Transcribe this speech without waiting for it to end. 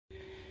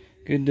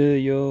Good day,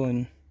 y'all,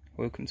 and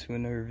welcome to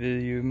another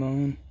video of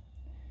mine.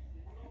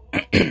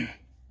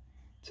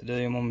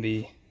 Today I'm gonna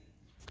be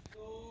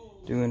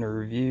doing a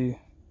review,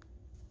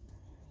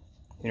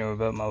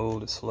 about my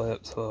oldest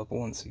laptop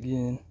once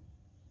again.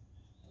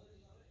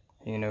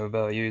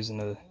 About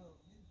using a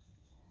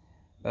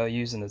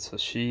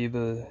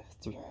Toshiba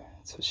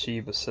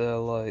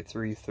Satellite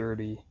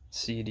 330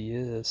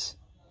 CDS.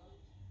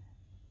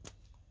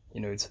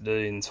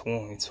 Today in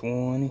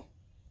 2020.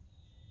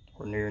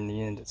 We're nearing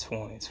the end of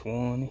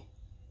 2020.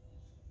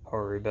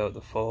 Already about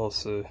to fall,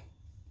 so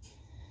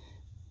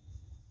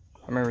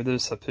I remember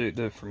this I picked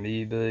up from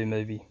eBay,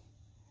 maybe,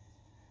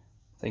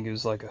 I think it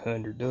was like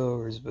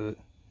 $100, but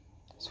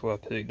that's what I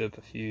picked up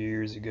a few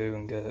years ago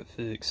and got it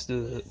fixed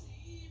up.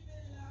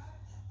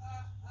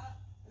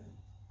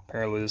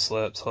 Apparently this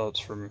laptop's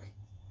from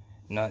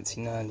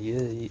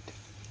 1998,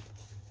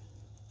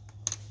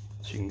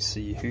 as you can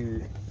see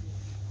here.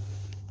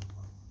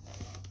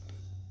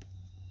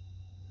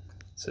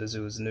 It says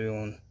it was new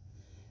on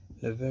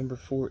November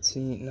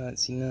 14th,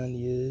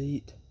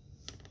 1998.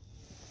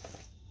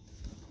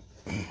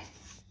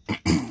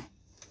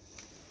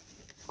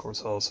 Of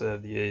course, I also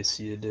have the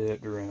AC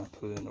adapter, and I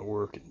put in a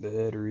working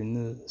battery in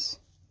this.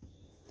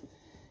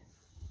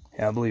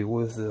 And I believe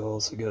with it, I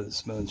also got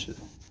this bunch of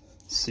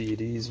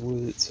CDs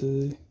with it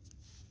too.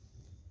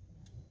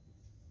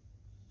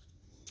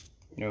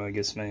 I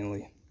guess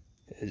mainly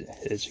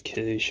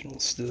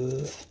educational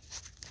stuff.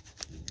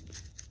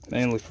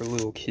 Mainly for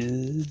little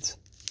kids.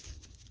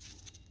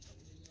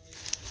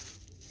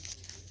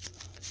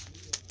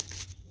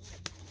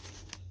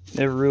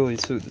 Never really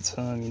took the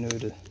time,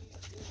 to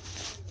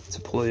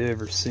play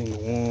every single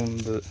one,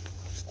 but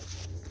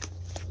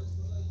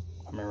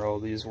I remember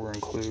all these were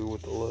included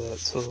with the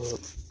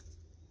laptop.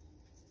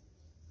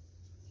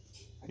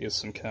 I guess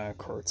some kind of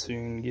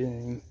cartoon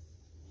game.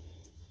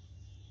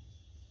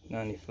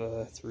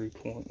 95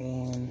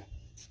 3.1.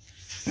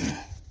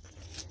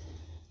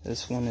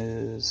 This one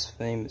is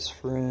Famous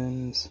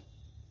Friends.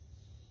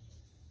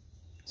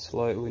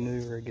 Slightly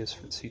newer, I guess,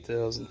 from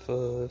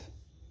 2005.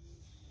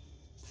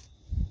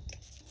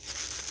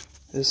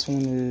 This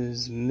one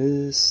is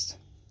Myst.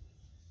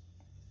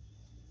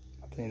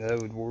 I think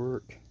that would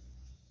work.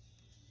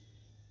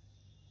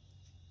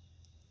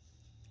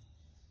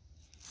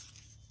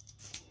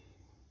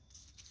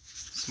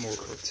 Some more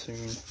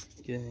cartoon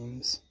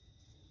games.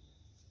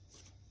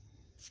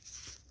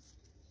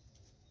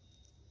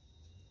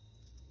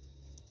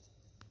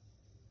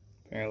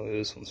 Apparently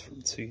this one's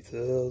from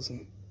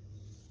 2000.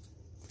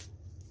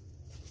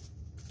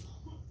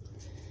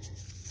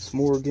 Some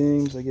more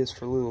games, I guess,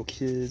 for little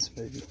kids,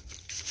 maybe.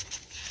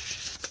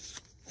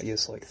 I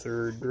guess like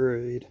 3rd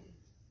grade.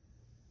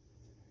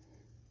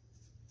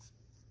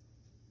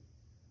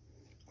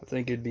 I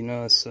think it'd be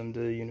nice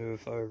someday,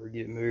 if I ever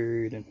get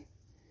married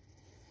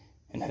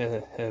and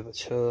have a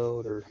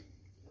child, or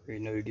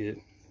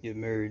get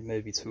married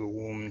maybe to a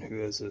woman who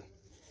has a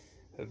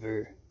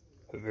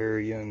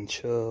very young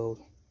child.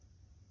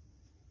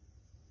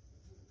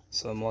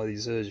 Something like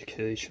these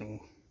educational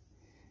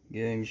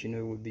games,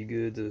 would be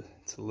good to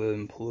let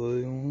them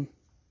play on.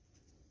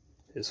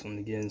 This one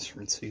again is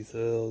from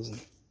 2000.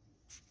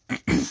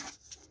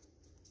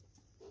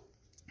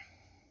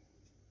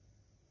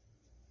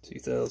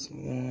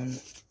 2001.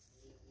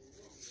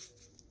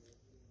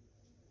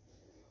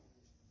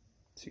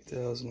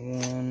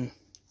 2001.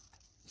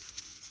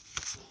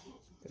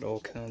 Got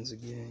all kinds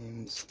of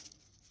games.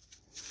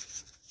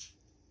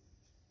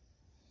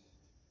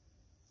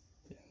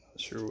 Not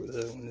sure what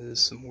that one is.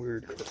 Some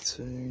weird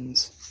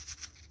cartoons.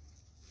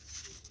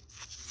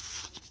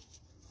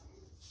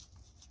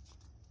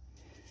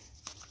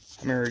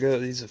 I remember I got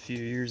these a few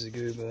years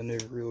ago, but I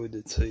never really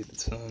did take the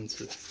time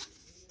to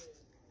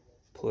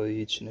play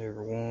each and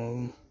every one of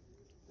them.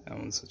 That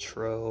one's a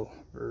trial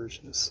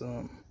version of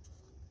something.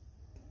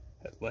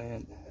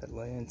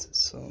 Atlantis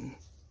something.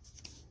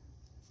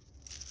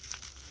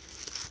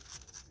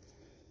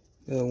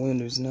 Got a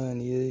Windows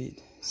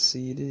 98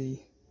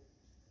 CD.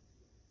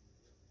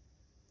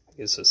 I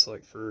guess that's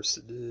like 1st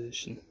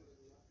edition.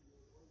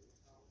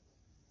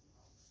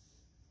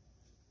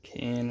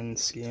 Canon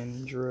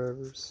scanning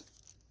drivers.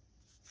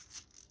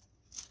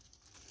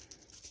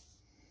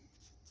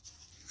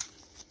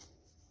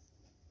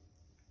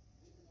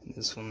 And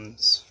this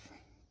one's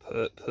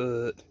Putt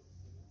Putt.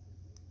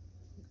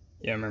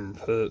 Yeah, I remember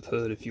Putt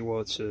Putt. If you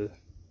watch the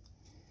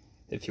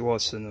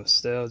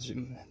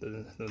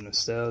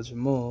Nostalgia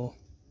Mall,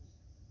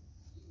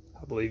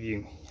 I believe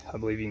you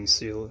can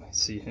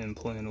see him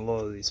playing a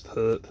lot of these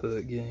Putt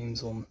Putt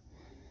games on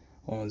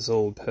his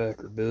old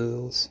Packard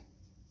Bills.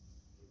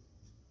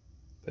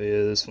 But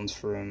yeah, this one's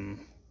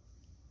from,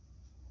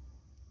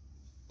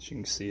 you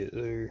can see it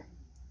there.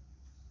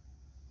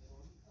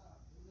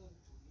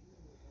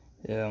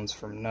 Yeah, that one's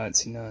from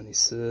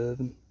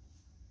 1997.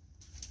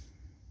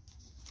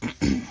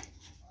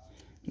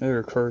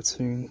 Another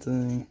cartoon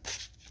thing.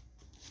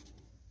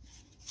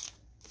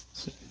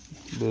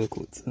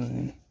 Booklet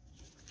thing.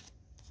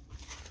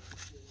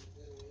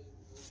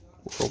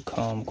 World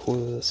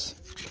Conquest.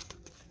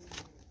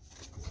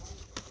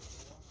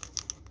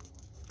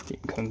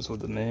 It comes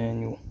with a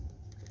manual.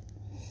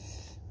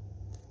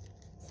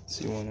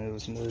 See when it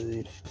was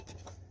made.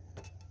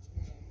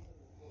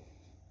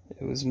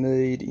 It was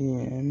made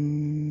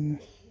in,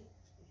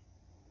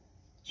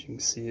 you can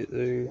see it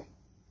there,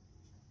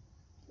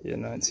 yeah,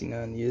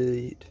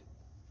 1998.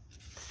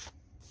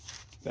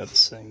 About the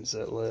same as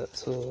that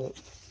laptop.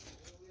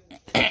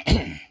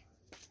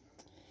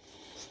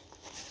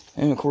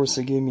 And of course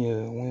they gave me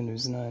a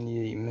Windows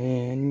 98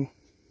 manual.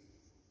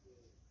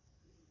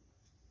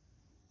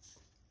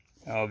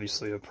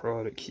 Obviously a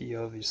product key,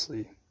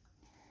 obviously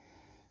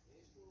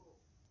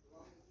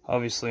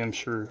I'm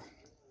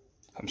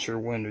sure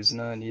Windows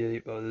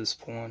 98 by this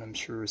point, I'm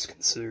sure is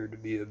considered to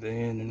be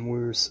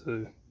abandonware,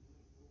 so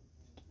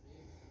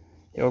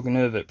y'all can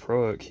have that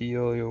product key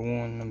all you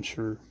want. I'm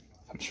sure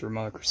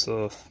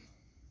Microsoft,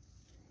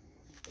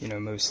 you know,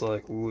 most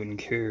likely wouldn't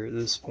care at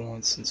this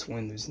point, since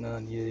Windows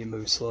 98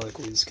 most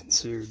likely is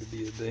considered to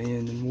be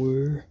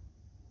abandonware.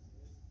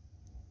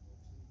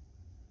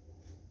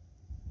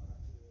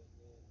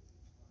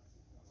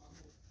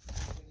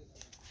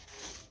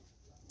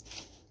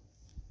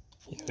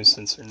 You know,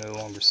 since they're no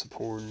longer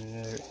supporting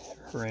it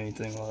or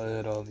anything like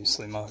that,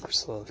 obviously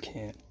Microsoft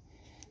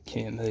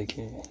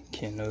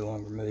can no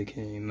longer make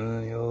any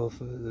money off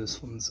of it.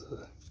 This one's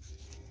a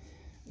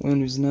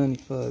Windows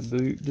 95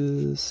 boot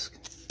disk.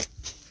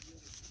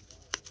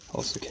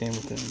 Also came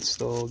with an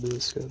install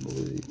disk, I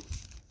believe.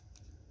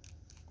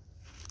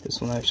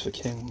 This one actually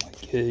came with my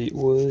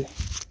gateway.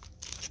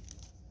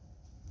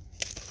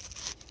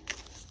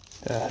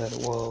 I had a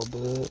while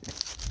back.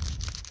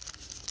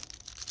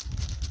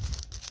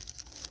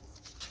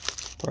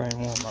 Probably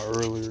in one of my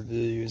earlier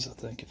videos, I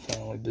think it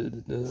finally bit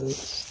the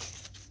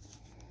dust.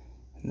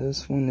 And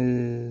this one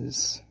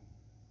is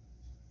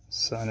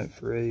Sign Up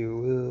for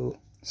AOL,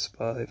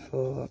 Spy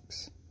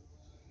Fox.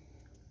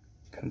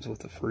 Comes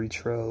with a free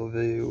trial of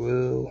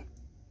AOL.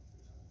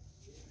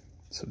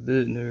 It's a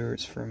bit newer,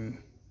 it's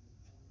from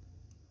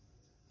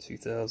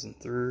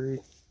 2003.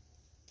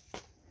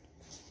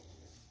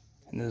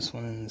 And this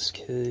one in this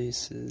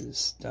case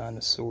is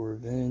Dinosaur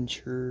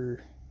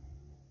Adventure.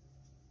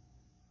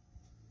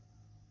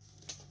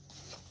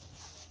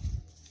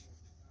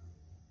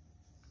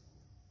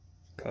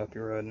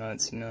 Copyright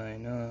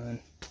 1999.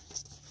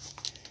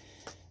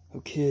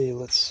 Okay,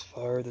 let's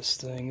fire this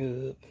thing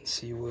up and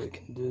see what it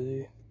can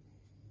do.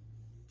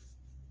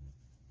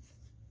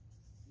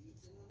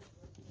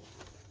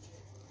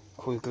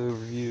 Quick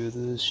overview of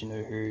this, you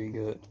know, here you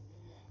got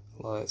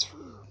lights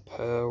for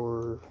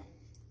power,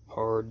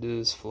 hard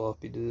disk,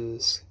 floppy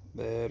disk,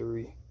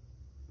 battery.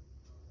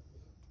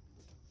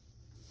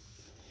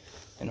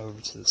 And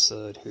over to the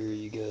side here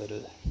you got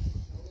a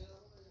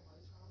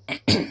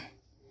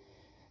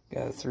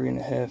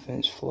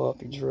 3.5-inch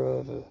floppy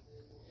drive, a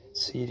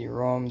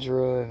CD-ROM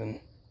drive,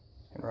 and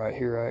right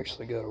here I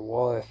actually got a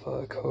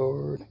Wi-Fi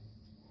card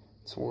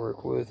to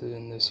work with it.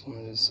 And this one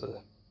is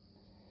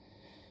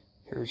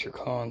here's your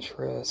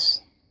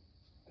contrast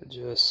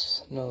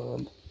adjust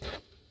knob.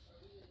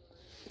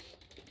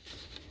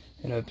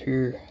 And up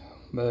here,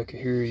 back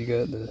here, you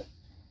got the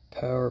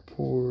power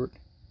port,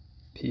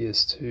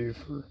 PS2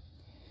 for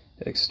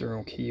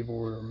external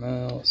keyboard or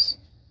mouse,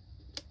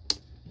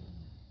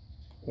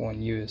 one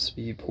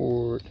USB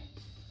port,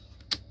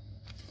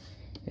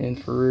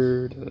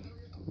 infrared, a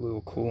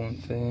little cooling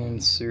fan,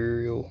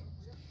 serial,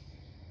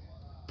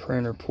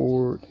 printer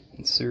port,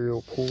 and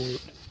serial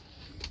port.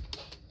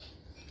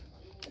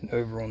 And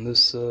over on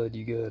this side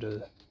you got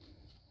the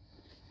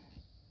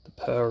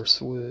power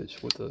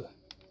switch with a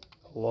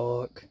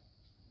lock.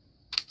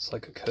 It's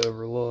like a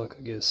cover lock,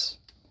 I guess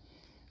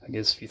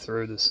if you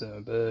throw this in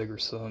a bag or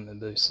something, it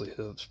basically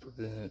helps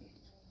prevent it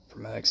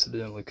from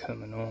accidentally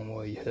coming on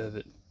while you have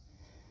it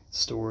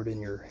stored in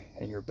your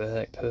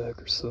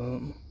backpack or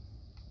something.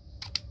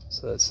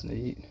 So that's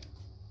neat.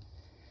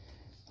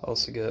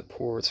 Also got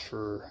ports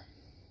for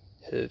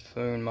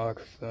headphone,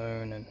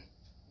 microphone, and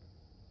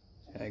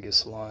I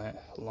guess line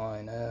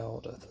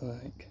out, I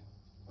think,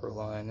 or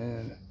line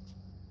in.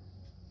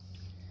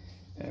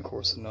 And of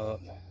course a knob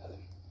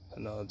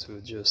to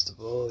adjust the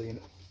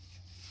volume.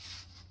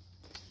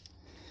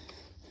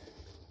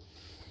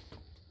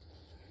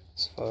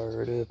 Let's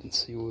fire it up and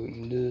see what we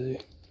can do.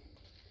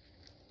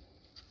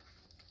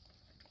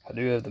 I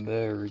do have the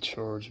battery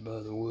charged, by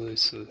the way,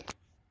 so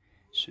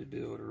should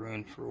be able to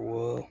run for a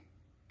while.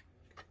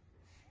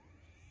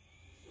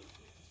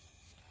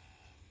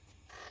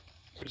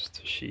 There's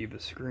the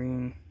Toshiba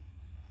screen,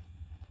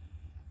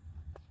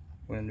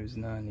 Windows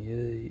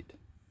 98.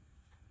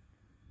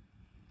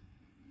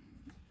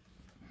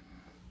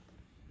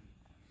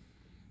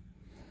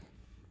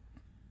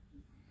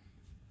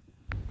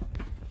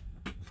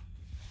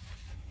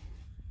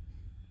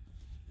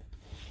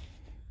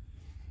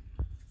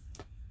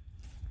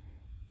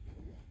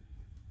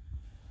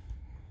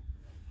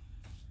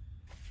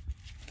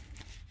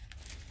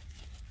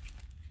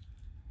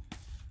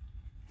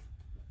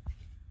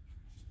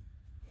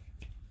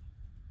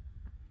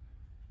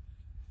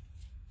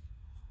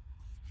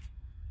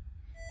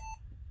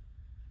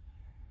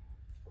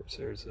 Of course,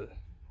 there's a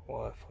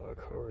Wi-Fi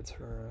cards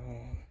are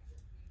on.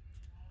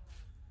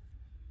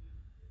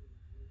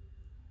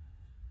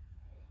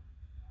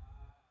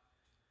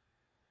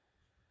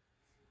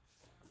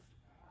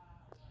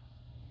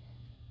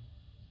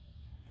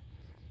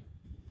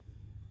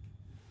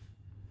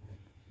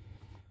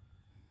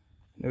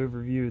 An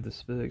overview of the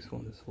specs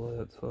on this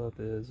laptop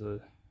is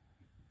it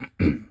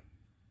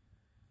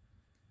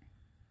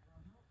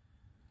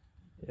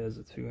has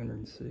a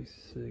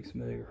 266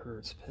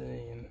 megahertz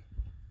PAM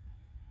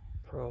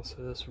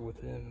processor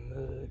with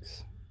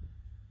MMX.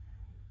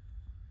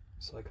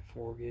 It's like a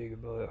 4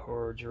 gigabyte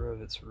hard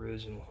drive. Its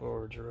original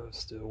hard drive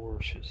still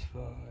works just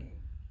fine.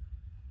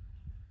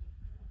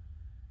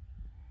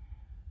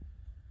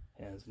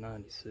 It has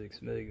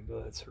 96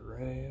 megabytes of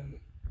RAM.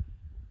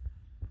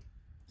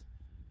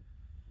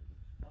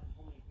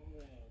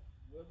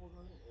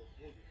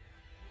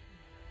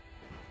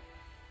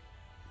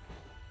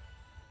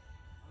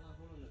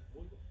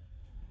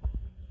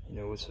 You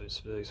know, what's those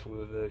specs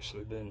would have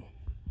actually been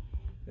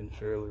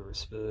fairly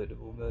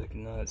respectable back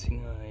in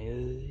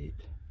 1998.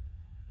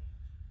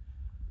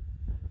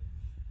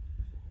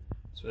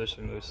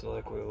 Especially most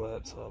likely a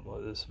laptop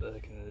like this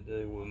back in the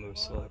day would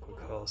most likely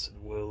costed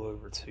well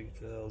over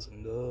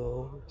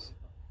 $2,000.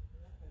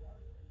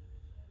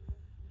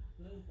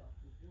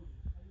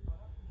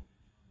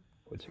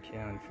 Which,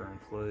 accounting for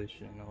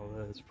inflation and all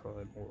that, is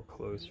probably more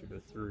closer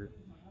to $3,000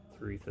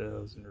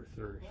 or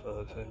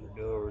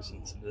 $3,500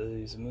 in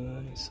today's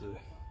money. So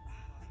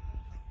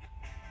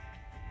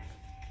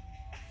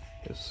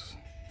it's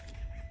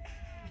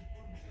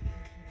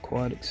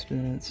quite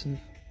expensive.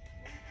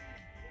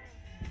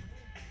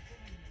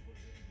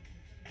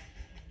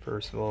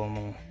 First of all, I'm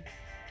gonna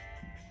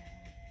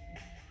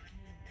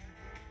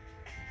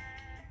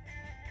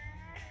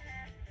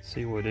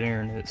see what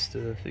internet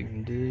stuff it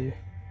can do.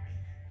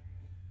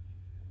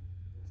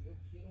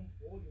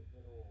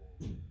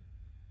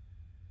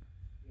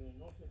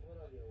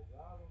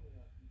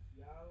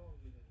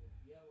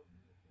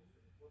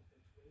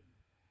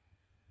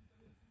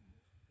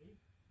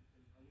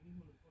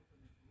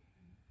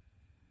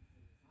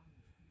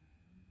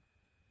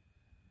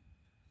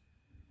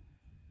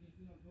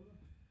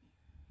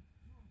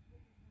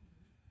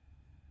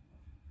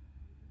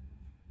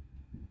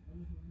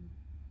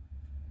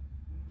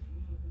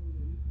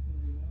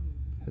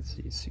 Let's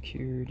see,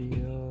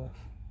 security off.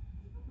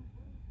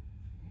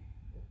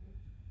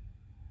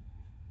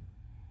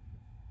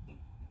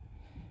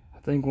 I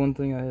think one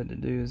thing I had to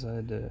do is I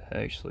had to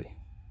actually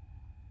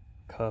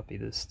copy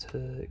this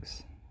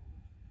text.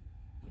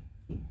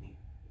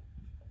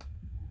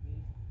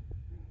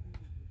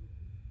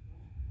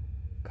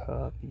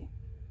 Copy.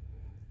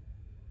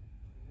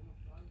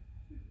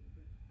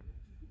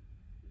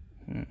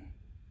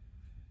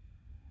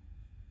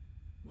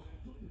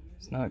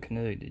 It's not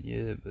connected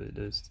yet, but it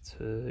does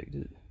detect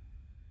it.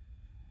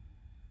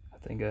 I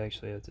think I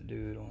actually have to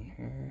do it on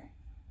here.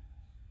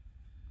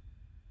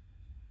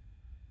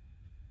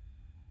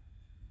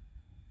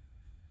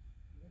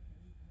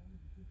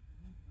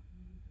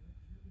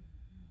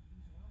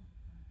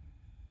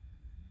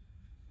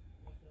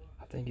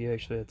 I think you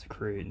actually have to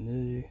create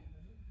new.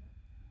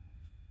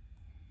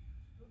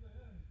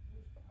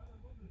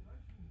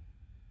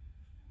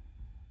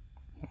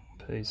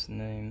 Paste the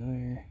name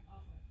there.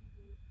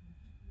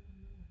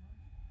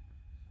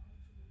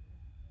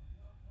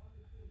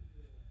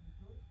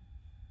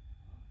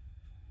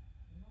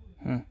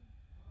 Huh.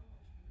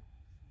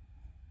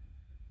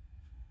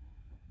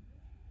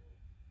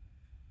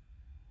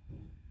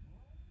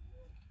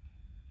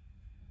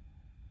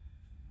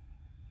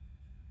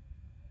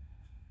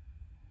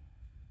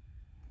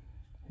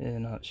 Yeah,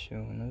 not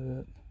showing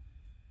up.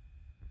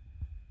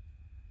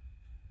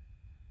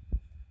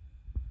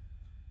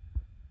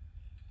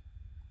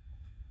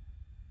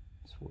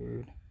 It's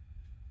weird.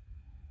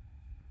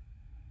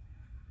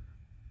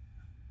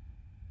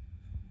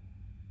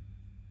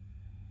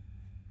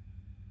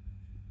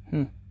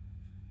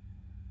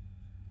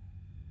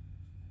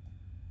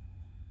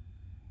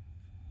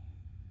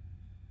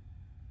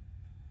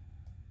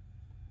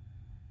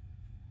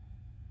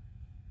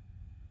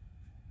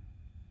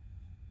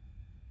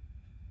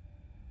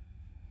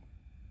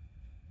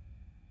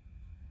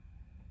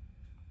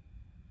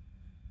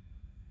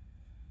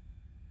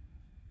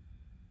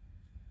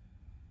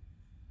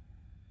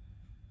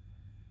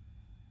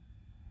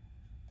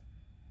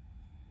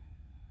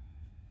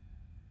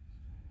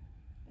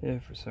 Yeah,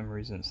 for some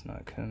reason it's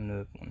not coming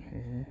up on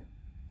here,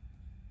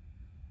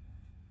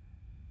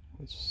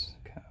 which is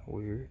kind of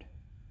weird.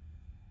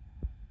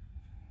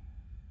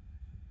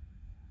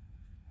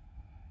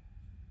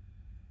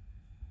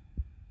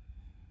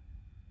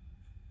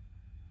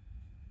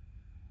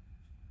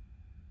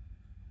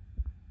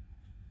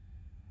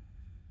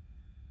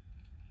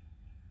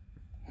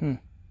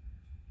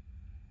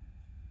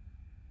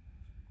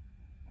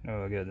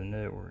 Oh, I got the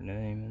network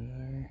name in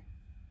there.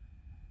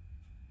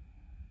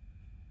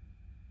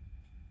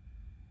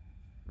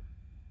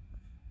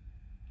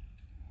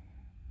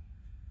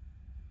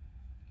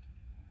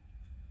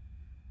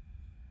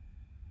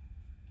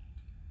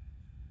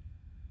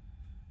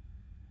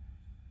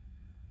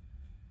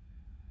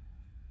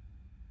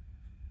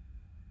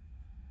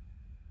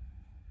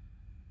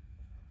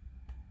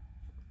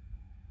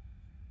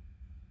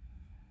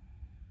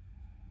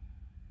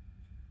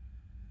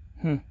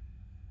 Huh.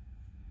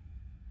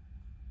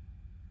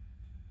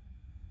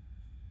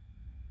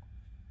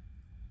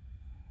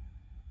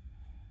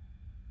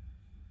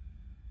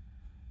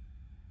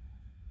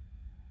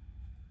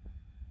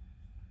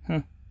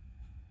 Huh.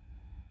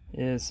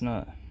 Yeah, it's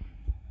not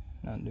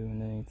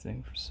doing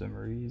anything for some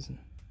reason.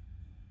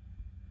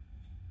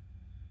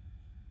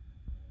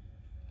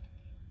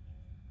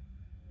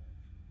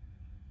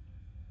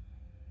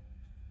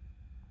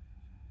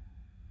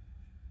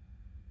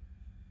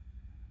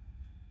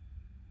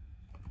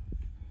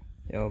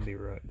 Yeah, I'll be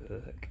right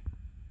back.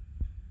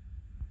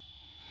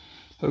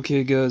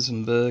 Okay guys,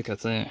 I'm back. I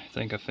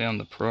think I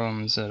found the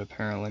problem is that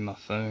apparently my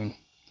phone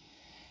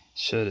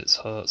shut its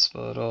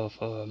hotspot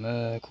off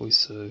automatically,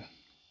 so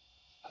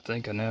I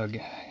think I now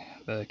get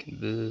back in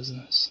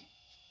business.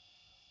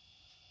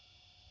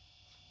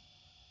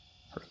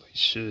 Or at least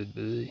should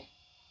be.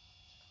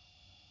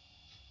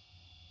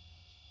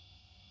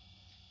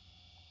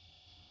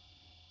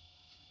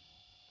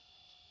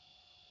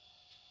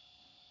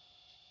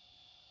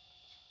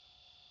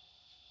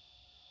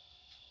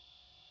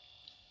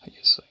 I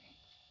guess that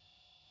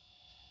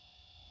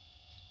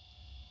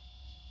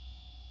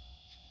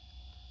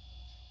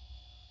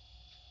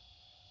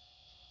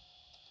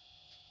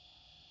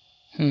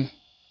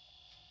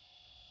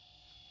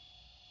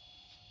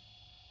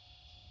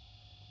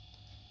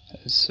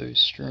is so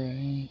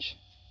strange.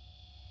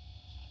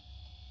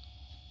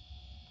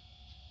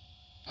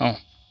 Oh,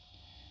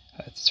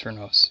 I have to turn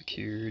off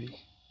security.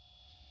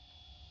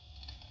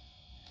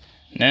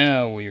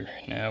 Now we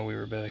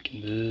were back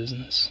in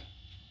business.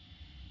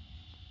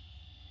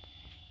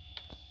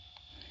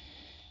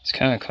 It's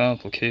kind of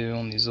complicated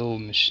on these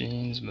old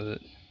machines, but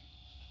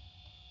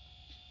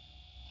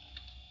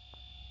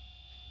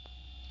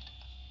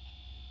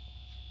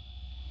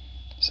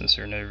since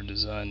they're never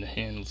designed to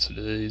handle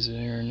today's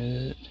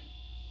internet.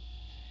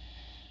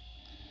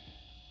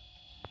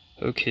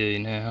 Okay,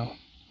 now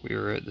we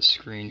are at the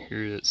screen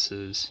here that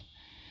says,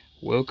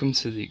 "Welcome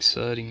to the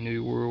exciting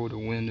new world of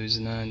Windows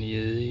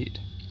 98,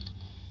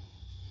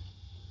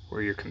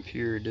 where your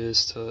computer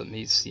desktop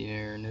meets the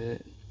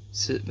internet.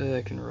 Sit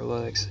back and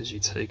relax as you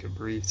take a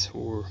brief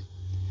tour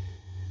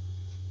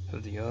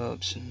of the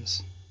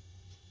options."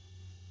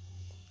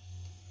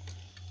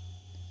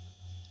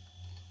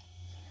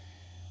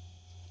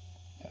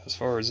 As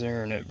far as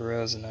internet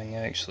browsing, I can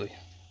actually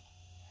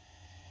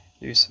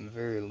do some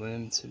very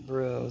limited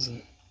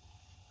browsing.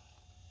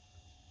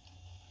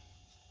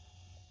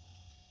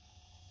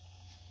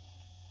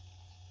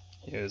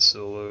 Yeah,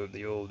 so load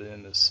the old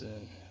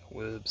MSN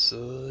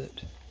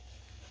website.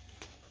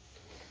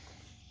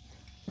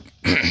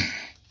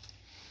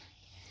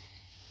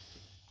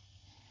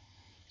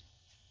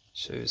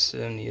 Shows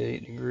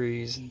 78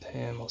 degrees in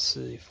Panama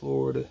City,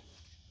 Florida.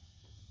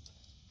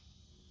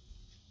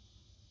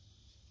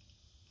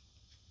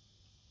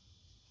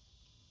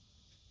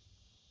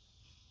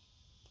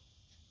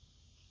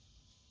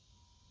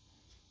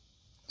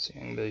 So you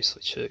can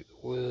basically check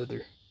the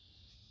weather.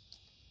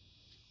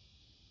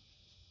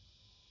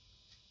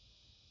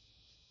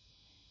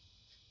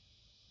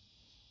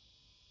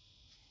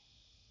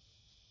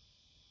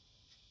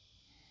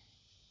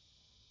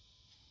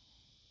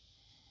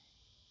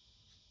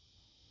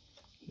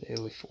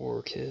 Daily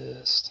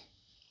forecast.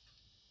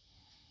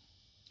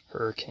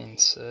 Hurricane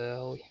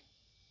Sally.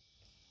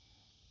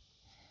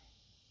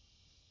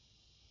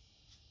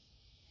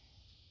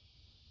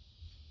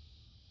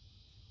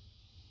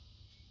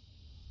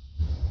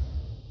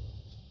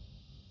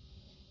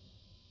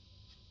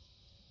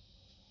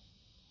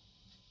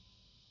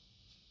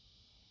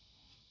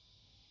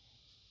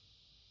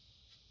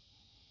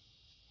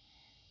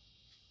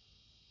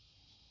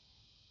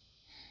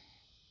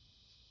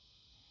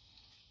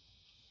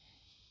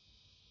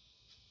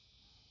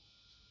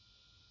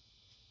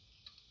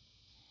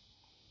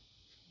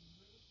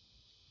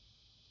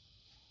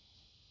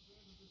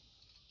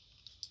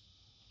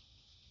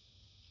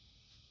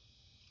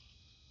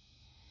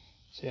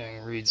 So I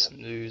can read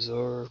some news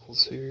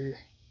articles here.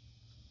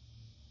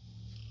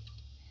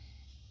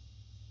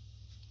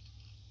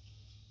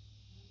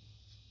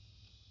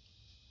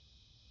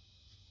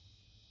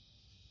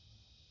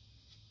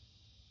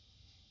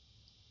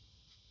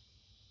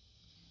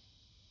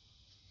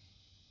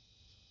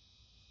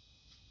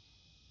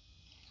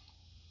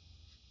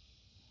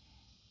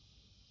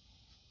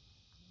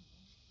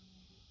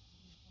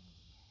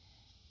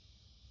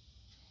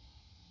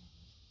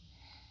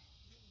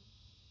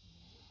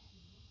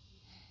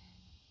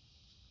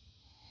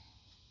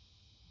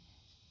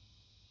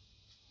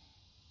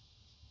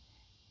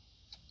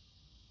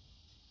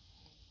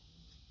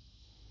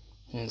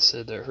 And it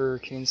said that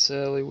Hurricane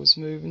Sally was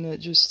moving at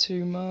just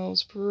 2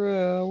 miles per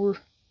hour.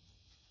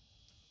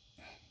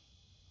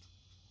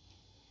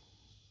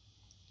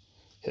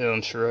 Hell,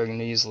 I'm sure I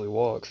can easily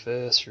walk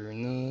faster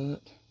than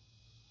that.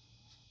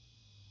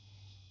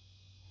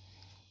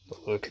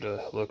 But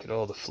look at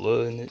all the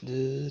flooding it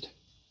did.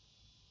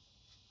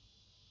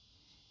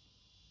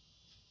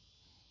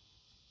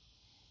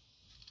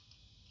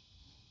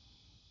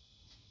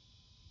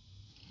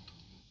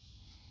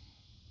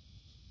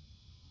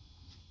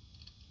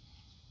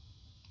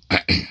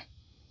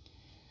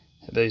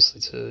 It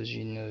basically tells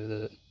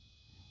you,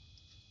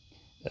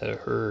 that a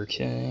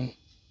hurricane,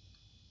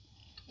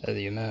 that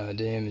the amount of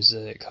damage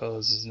that it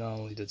causes is not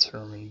only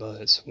determined by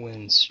its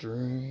wind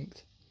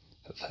strength,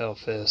 of how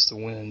fast the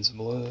wind's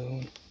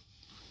blowing,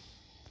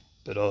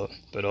 but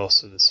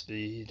also the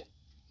speed,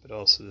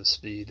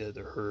 that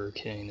the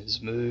hurricane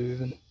is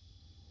moving.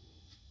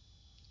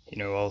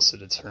 Also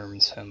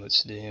determines how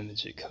much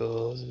damage it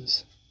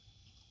causes.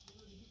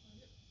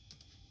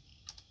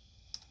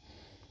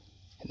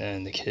 And then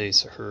in the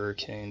case of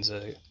hurricanes,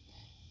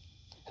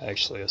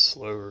 actually a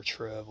slower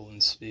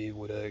traveling speed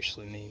would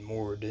actually mean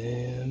more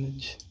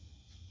damage.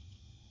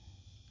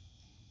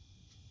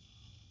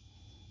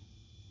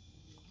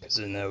 Because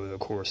then that would of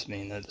course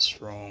mean that the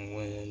strong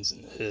winds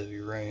and the heavy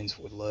rains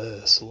would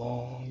last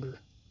longer.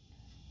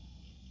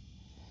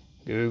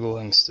 Google,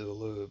 I can still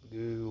look up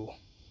Google.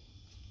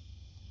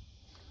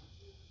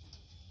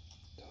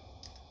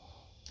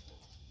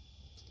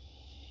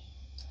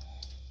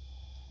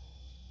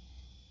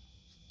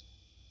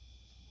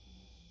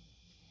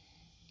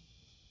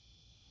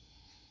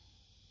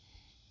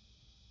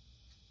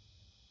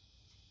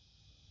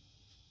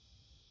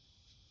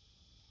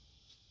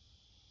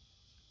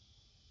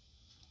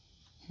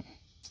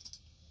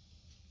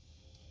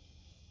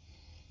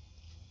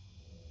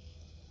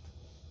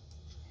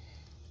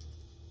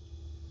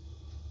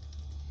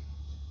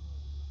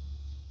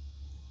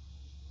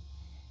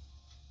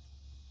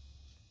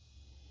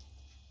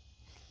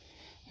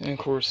 And of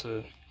course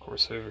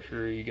over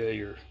here you got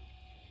your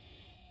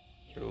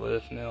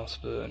left mouse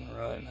button,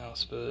 right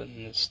mouse button,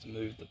 and it's to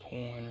move the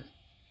pointer.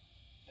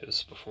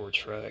 This before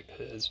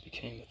trackpads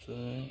became a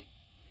thing.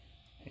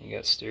 And you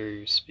got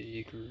stereo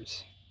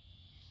speakers.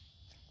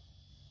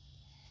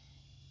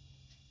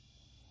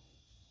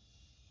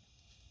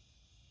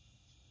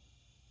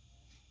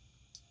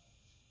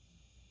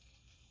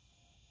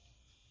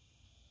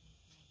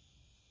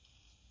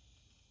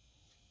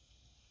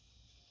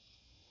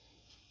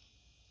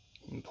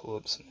 You can pull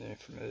up some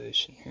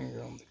information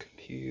here on the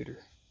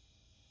computer.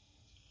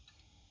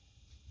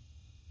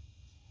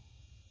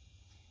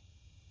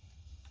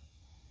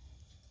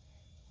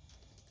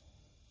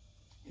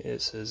 Yeah,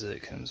 it says that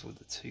it comes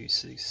with a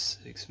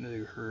 266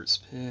 megahertz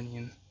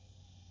Pentium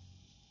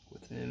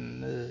with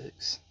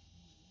MMX.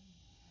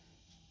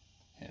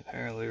 And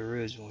apparently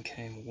originally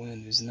came with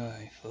Windows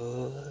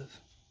 95.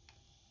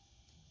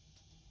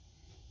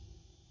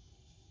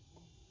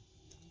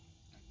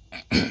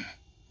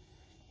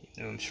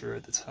 I'm sure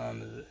at the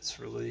time of its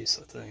release,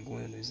 I think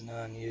Windows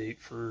 98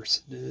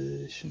 First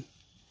Edition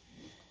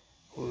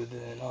would have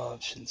been an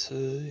option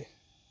too.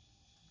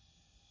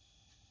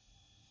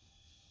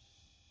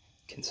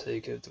 Can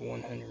take up to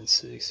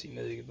 160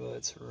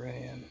 megabytes of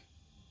RAM.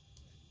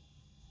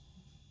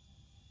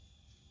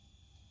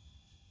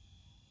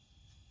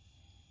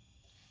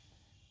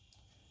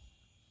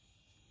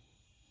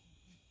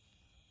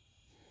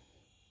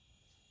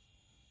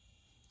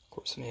 Of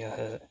course, I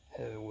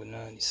have it with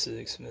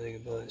 96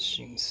 megabytes,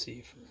 you can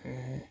see from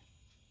here.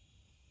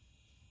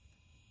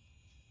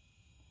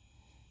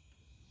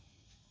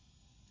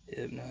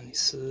 Yep,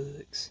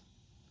 96.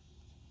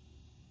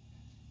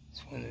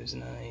 It's Windows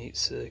 98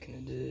 Second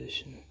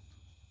Edition.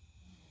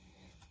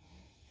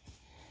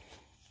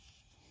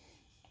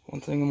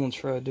 One thing I'm going to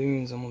try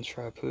doing is I'm going to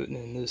try putting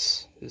in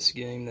this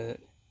game that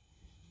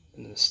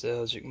the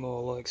Nostalgic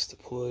Mall likes to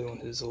play on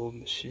his old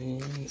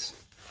machines.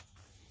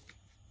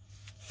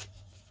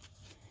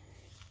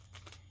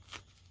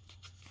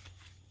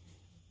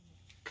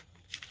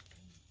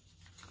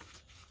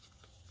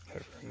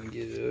 Hope I can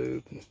get it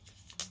open.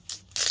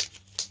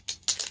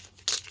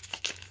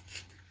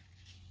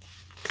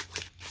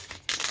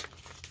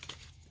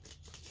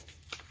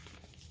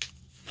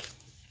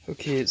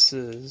 Okay, it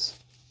says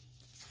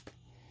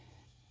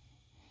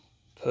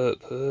Putt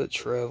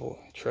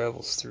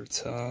travels through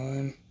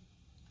time.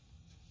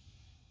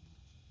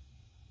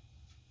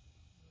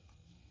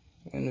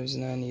 Windows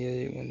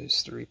 98,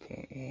 Windows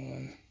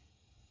 3.1.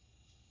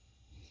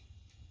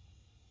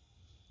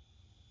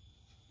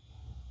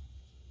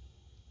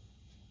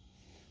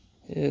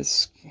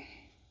 It's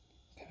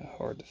kind of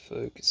hard to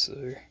focus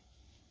there.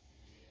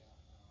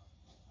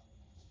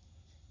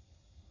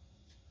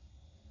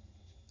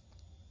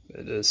 But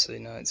it does say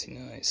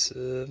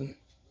 1997.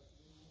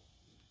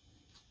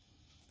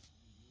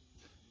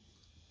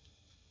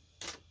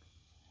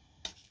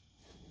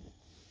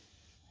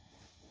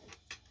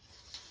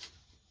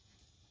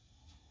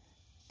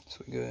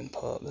 So we go ahead and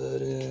pop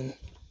that in.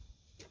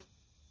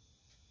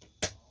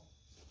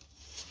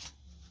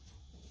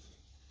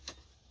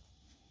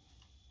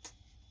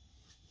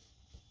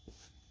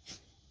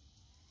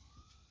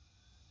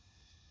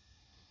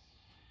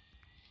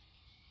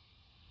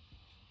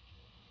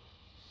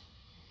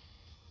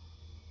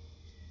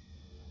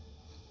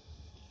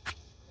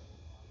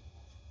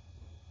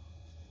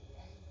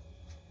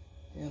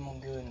 Yeah, I'm gonna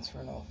go ahead and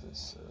turn off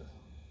this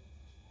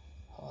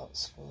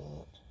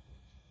hotspot.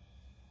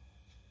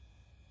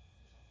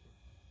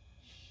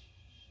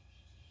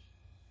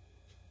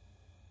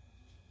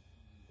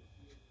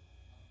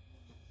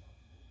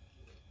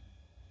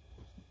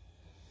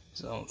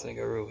 'cause I don't think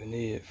I really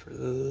need it for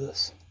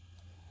this.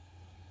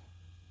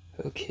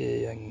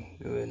 Okay, I can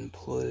go ahead and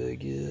play, I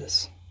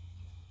guess.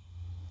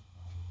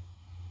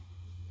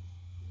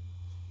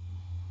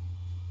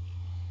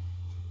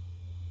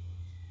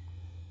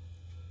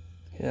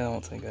 Yeah, I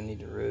don't think I need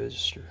to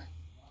register.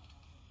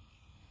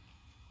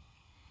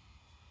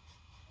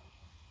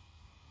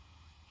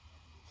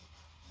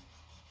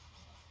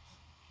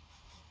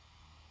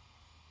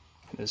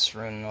 It's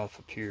running off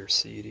a pure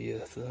CD, I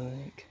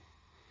think.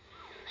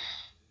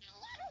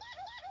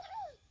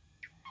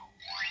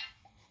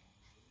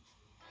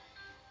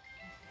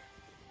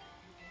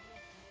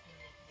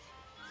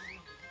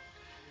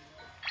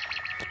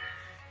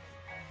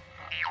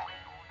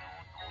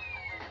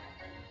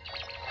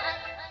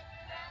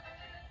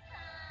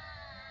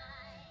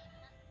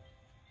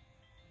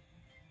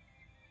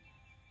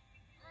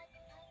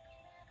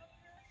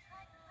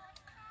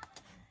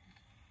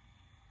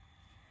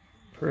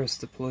 Press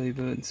the play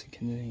button to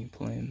continue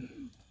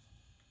playing.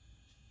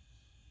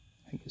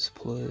 I guess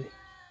play.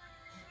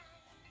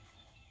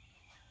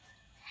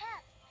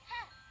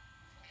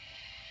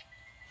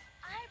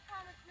 I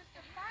promised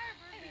Mr.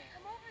 Firebird we'd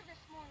come over this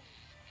morning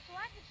so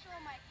I could show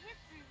him my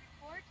history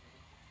report,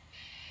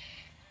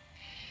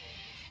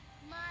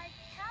 my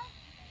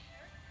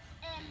calculator,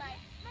 and my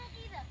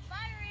Smokey the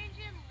Fire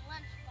Engine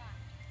lunchbox.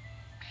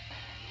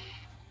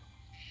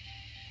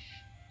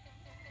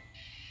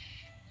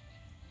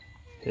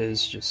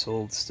 It's just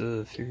old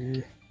stuff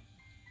here.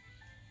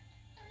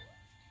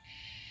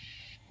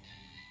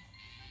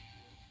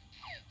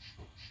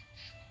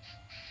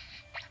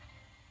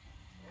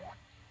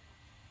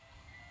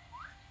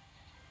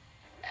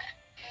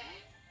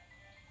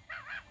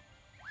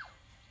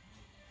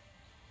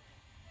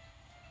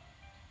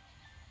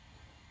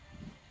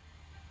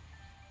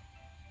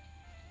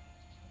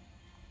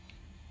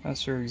 Not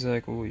sure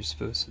exactly what you're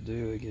supposed to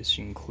do. I guess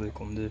you can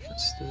click on different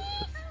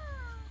stuff.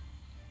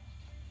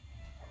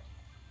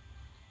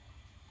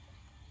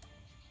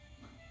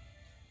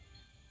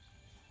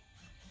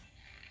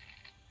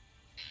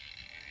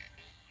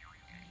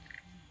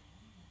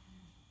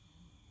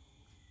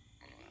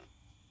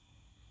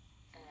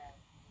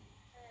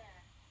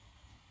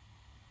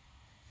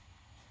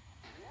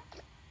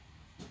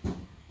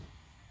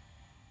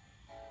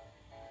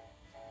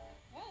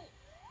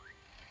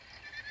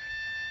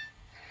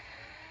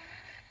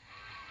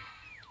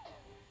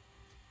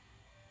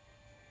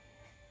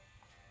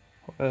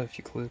 If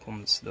you click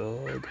on this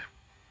dog,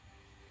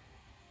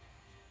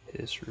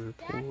 history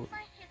report. That's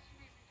my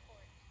history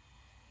report.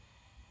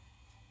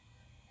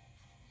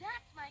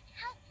 That's my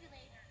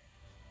calculator.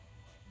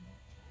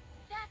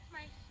 That's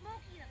my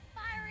Smokey the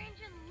Fire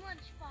Engine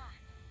lunchbox.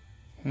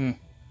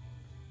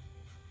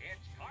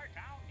 It's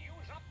Cartown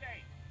News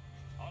Update.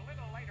 A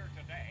little later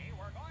today,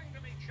 we're going to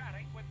be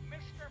chatting with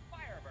Mr.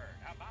 Firebird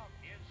about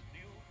his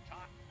new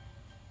top.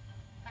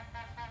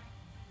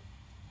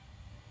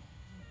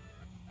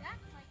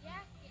 That's my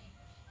gas gauge.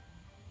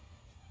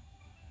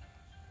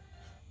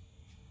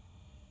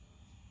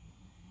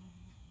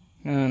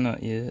 No,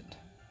 not yet.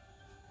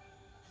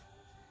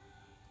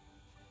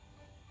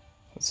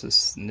 What's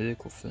this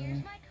nickel Here's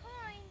thing? my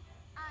coin.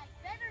 I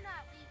better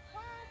not leave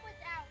home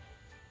without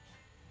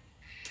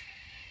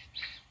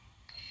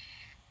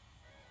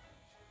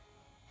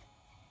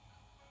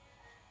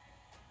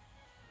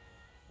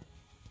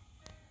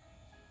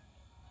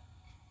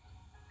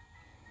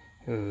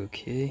it.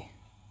 Okay.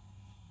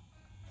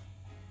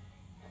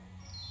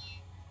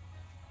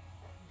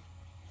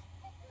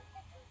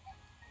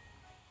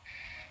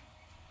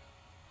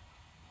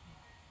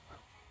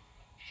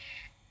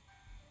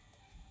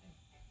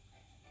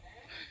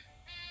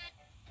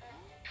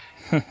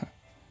 I'm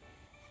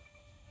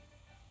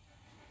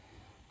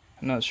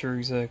not sure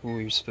exactly what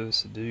you're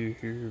supposed to do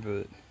here,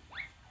 but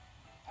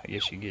I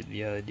guess you get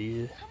the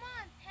idea. Come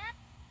on, Pep.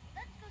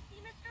 Let's go see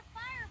Mr.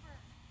 Firebird.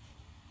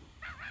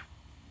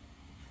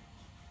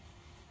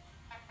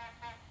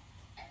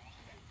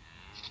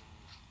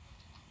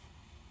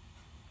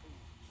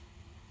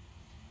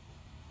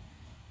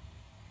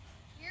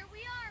 Here we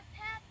are,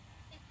 Pep.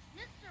 It's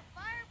Mr.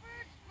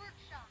 Firebird's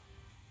workshop.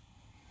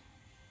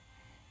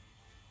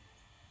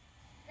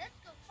 Let's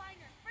go find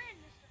our friend,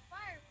 Mr.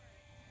 Firebird.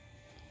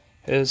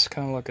 It's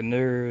kind of like a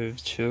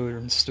narrative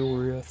children's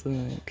story, I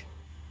think.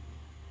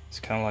 It's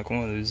kind of like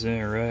one of those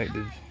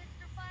interactive. Hi,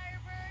 Mr.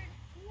 Firebird.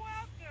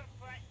 Welcome,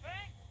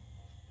 Flashback.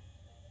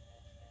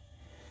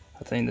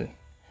 I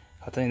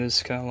think this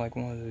is kind of like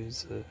one of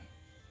those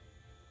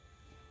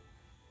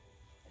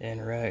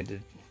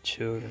interactive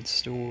children's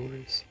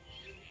stories.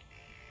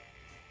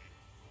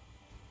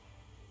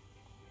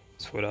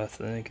 That's what I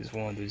think is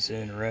one of those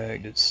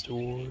interactive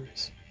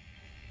stories.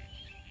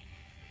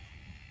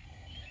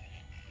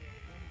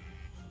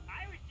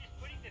 I was just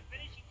putting the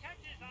finishing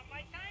touches on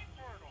my time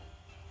portal.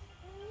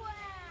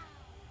 Wow!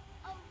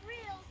 A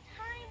real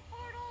time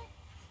portal?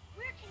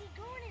 Where can he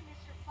go in it,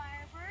 Mr.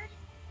 Firebird?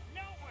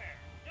 Nowhere.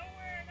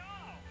 Nowhere at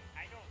all.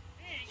 I don't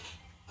think.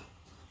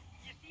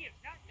 You see,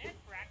 it's not meant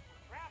for actual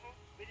travel,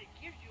 but it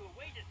gives you a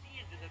way to see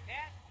into the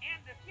past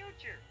and the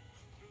future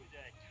through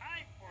the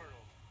time portal.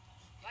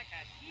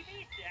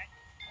 TV set,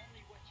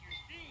 only what you're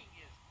seeing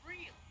is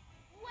real.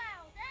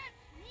 Wow, that's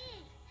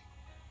neat.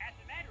 As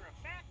a matter of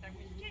fact, I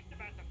was just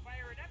about to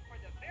fire it up for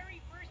the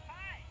very first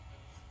time.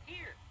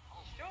 Here,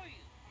 I'll show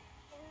you.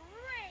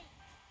 Great.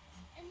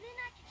 And then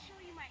I can show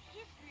you my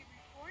history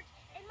report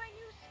and my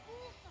new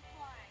school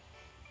supplies.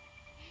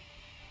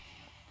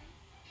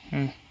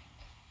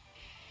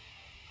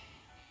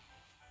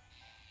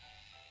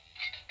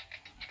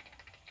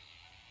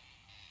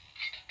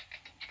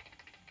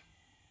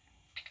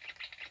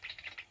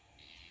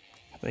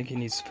 I think he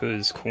needs to put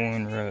his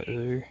coin right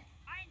there.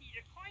 I need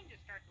a coin to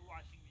start the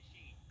washing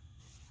machine.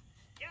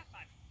 Yes,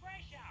 I'm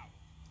fresh out.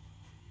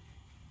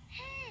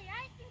 Hey,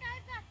 I think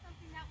I've got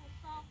something that will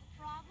solve the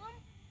problem.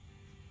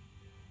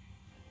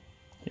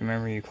 You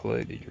remember you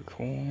collected your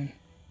coin?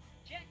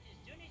 Just as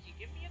soon as you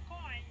give me a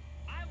coin,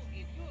 I will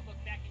give you a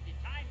look back into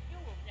time you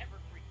will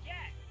never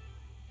forget.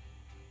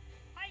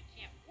 I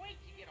can't wait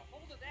to get a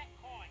hold of that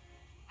coin.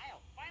 I'll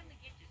finally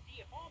get to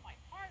see if all my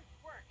hard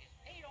work is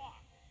paid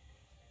off.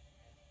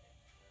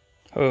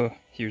 Oh,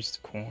 here's the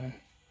coin.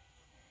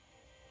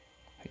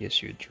 I guess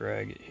you would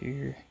drag it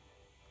here.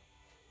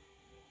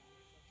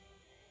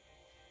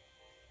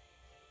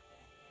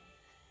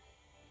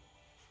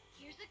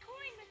 Here's a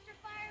coin, Mr.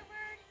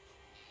 Firebird.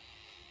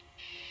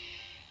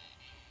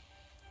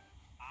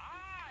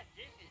 Ah,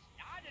 this is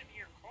not a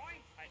mere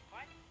coin,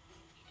 Putt-Putt.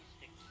 It is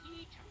the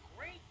key to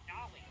great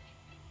knowledge.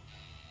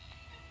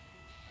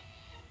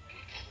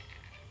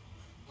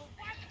 The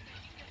washing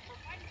machine is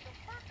providing the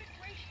perfect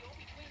ratio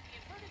between the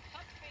inverted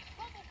subspace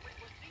bubble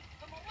frequency,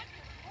 the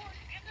molecular torque,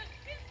 and the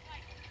spin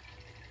cycle.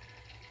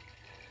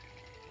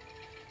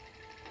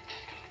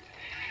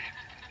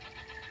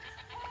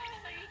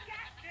 Holy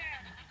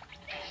goddamn!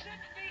 This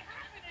shouldn't be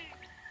happening!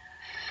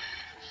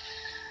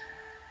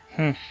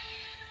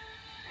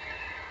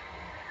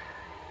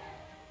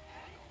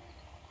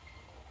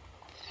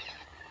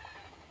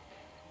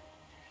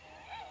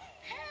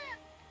 Pep,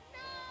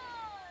 no!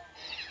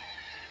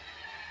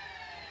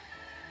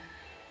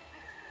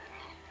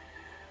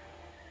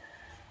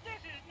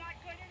 This is not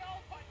good at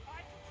all,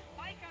 Putt-Putt.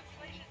 My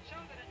calculations show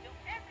that until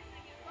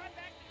everything is brought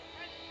back to the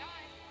present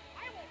time,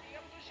 I won't be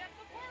able to shut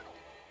the portal.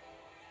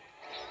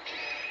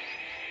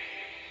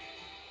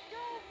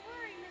 Don't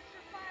worry, Mr.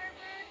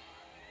 Firebird.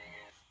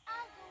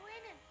 I'll go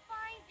in and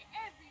find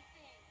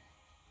everything.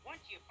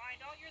 Once you find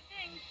all your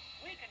things,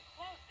 we can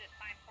close this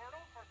time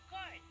portal for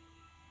good.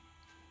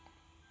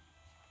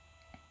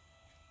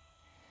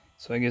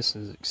 So I guess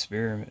his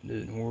experiment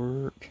didn't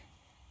work.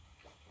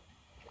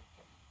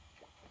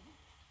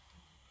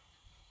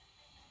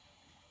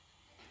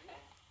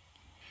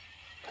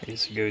 I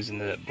guess it goes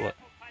into that Careful,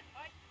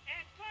 Putt-Putt,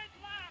 and good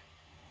luck.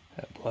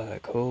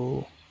 black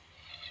hole.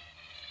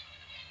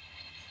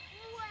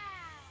 Wow!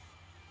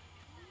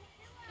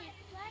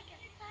 It's like a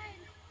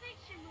science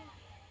fiction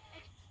movie,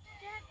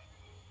 except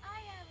I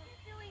have a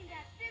feeling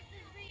that this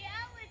is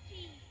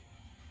reality.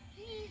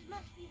 These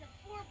must be the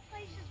 4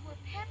 places where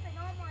Pep and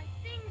all my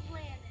things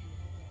landed.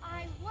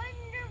 I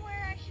wonder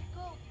where I should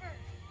go first.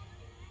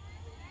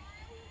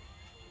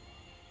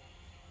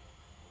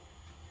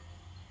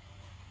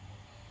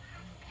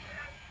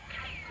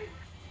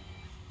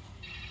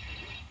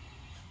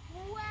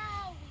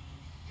 Wowie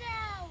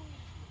zowie!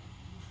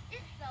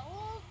 It's the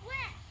Old West.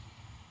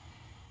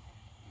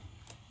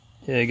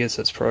 Yeah, I guess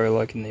that's probably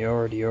like in the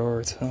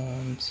RDR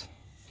times.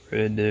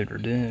 Red Dead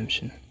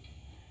Redemption.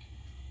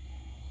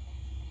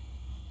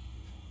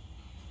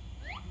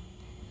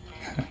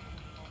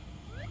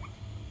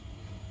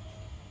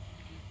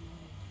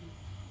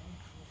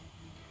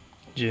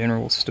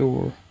 General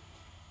store.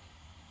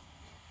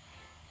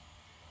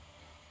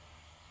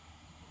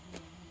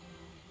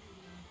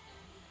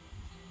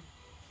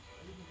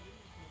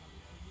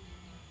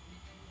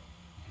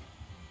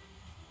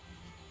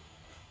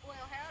 Well,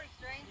 howdy,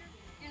 stranger.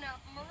 You're not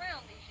from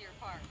around these here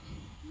parts.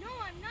 No,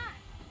 I'm not.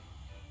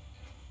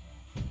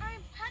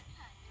 I'm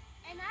Putt-Putt,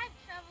 and I've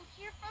traveled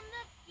here from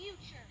the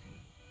future.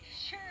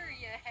 Sure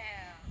you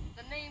have.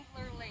 The name's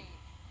Lurleen.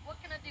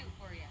 What can I do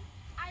for you?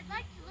 I'd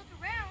like to look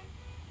around,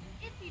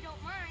 if you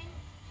don't mind.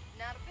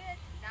 Not a bit.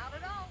 Not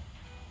at all.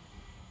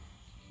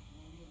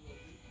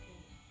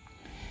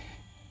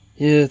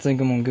 Yeah, I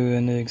think I'm gonna go ahead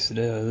and exit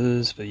out of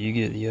this, but you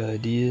get the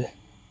idea.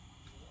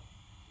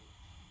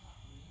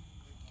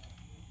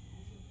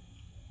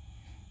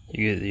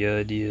 You get the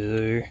idea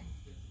there.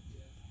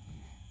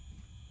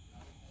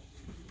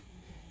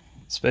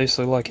 It's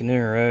basically like an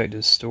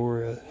interactive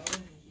story,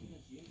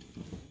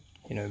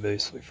 you know,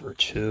 basically for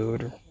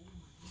children.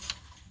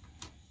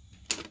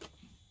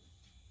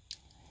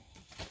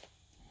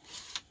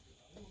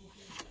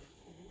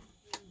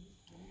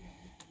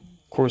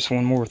 Of course,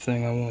 one more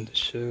thing I wanted to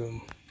show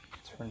them.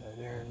 Turn that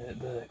internet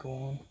back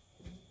on.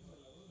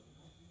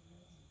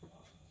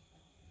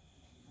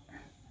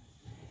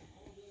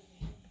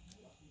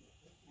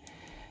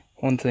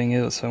 One thing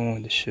else I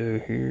wanted to show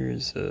here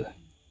is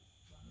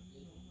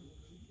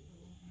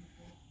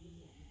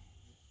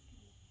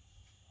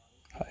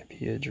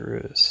IP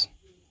address.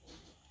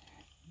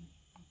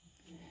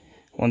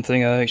 One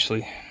thing I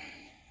actually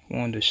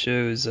wanted to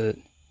show is that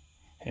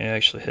it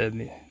actually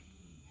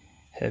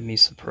had me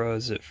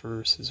surprised at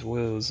first as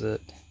well, is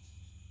that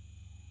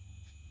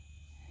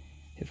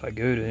if I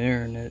go to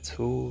Internet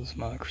Tools,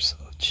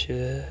 Microsoft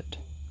Chat,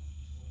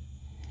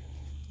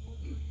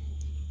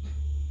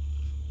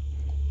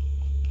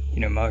 you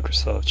know,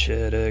 Microsoft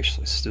Chat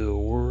actually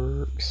still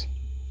works.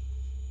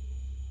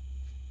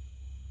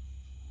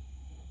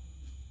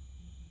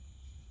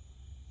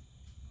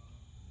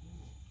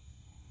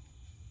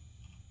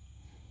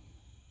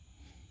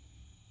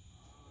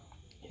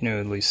 You know,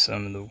 at least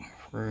some of the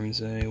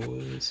rooms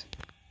anyways.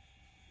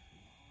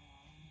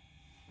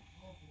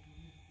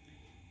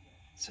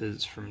 It says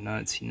it's from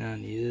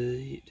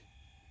 1998.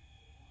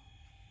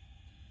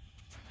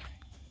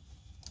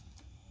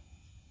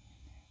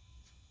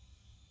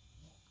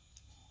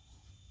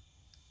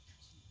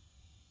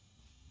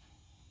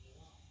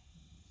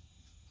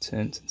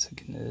 Attempting to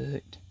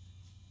connect.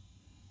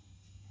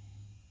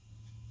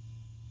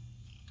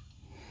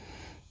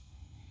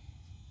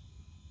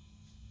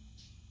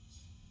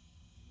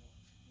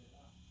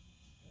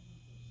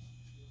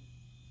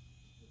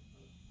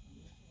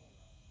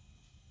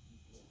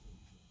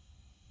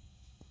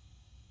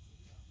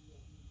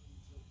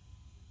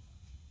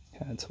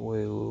 Had to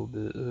wait a little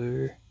bit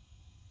there.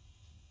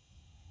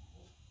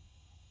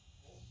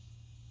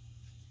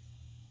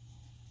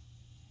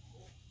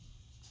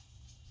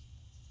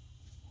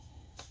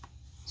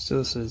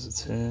 Still says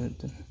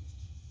attempting.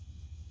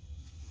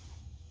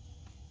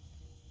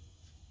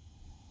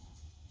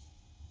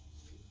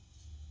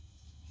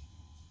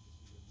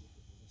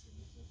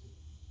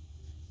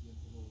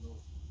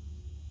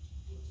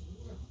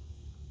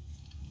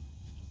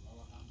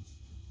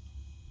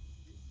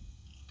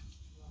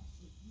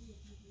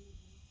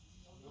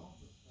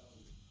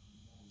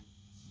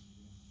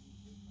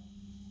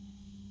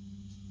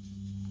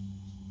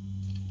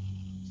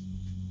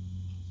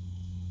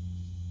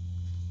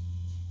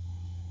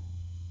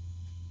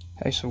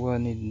 Actually, what I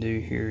need to do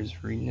here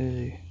is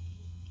renew.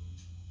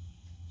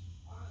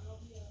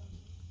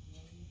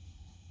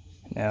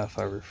 Now if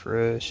I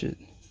refresh it,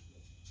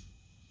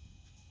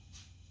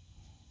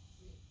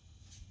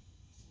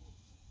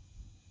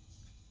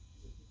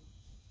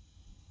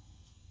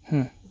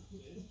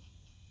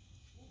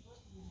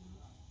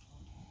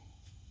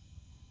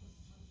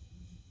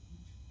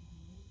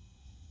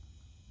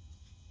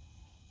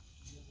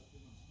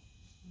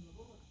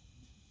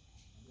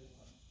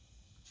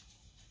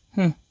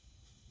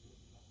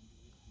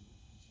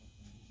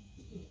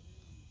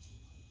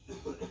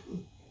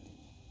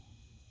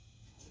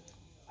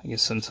 I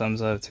guess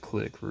sometimes I have to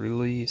click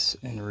release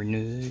and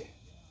renew.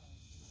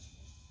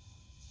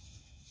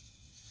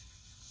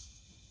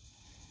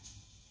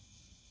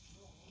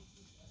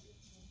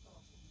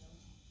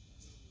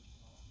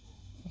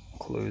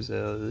 Close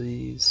out of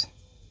these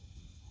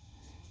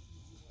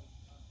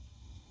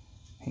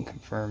and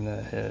confirm that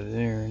I have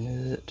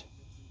internet,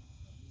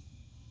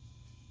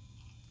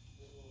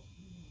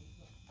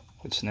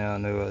 which now I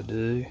know I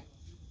do.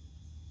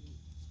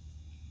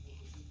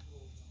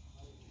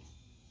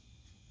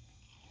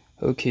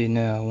 Okay,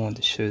 now I want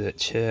to show that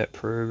chat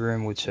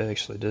program, which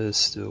actually does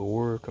still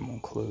work. I'm going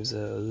to close out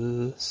of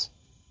this.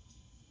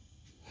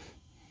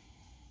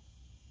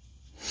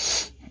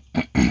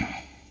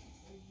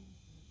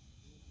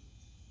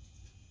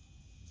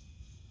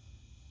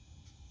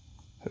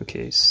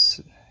 Okay,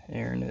 so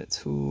Internet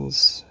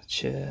Tools,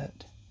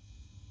 Chat.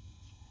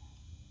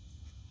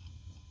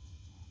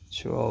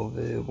 Show all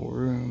available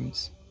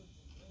rooms.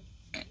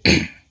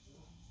 And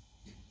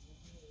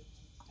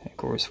of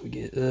course we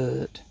get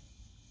that.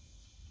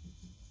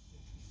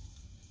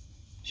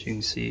 As you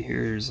can see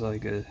here, there's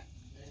like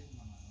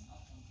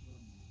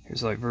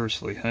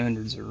virtually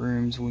hundreds of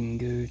rooms we can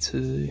go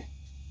to.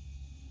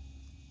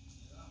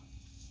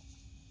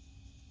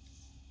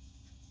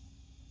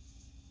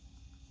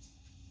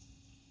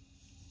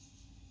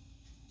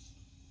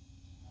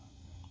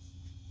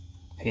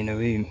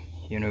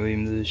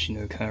 Even this,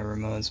 kind of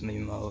reminds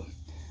me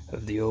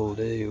of the old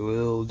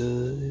AOL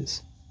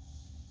days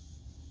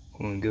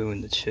when we go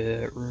in the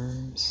chat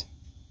rooms.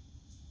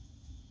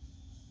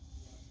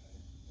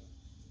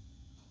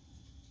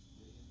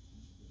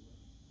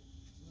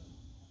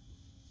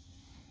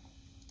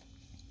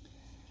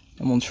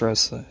 I'm gonna try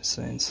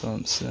saying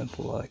something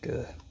simple like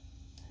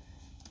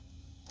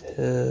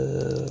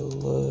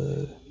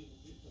hello,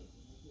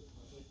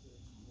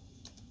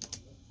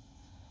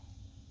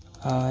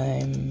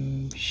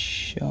 I'm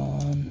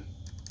Sean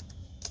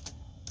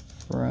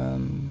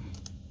from,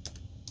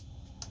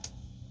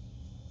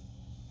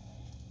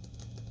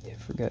 I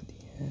forgot the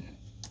end,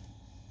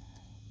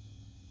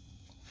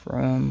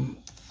 from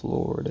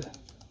Florida.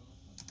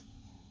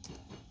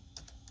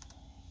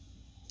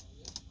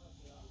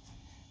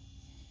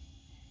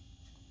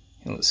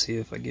 And let's see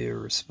if I get a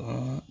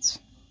response.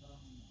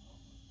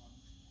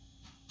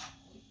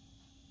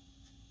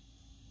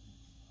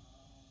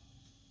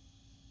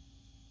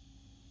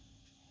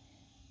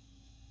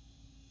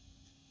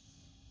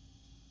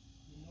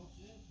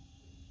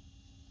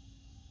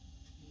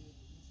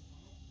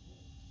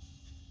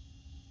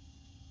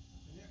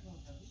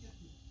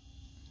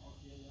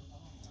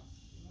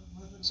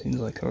 Seems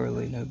like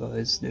hardly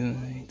nobody's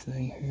doing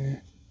anything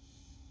here.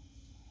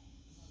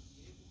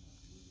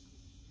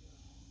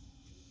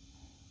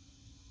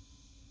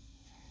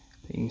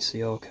 You can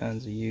see all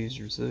kinds of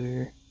users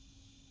there.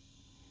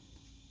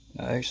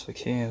 I actually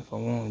can, if I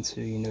wanted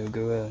to, you know,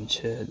 go out and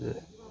chat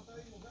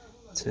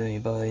to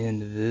anybody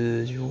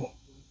individual.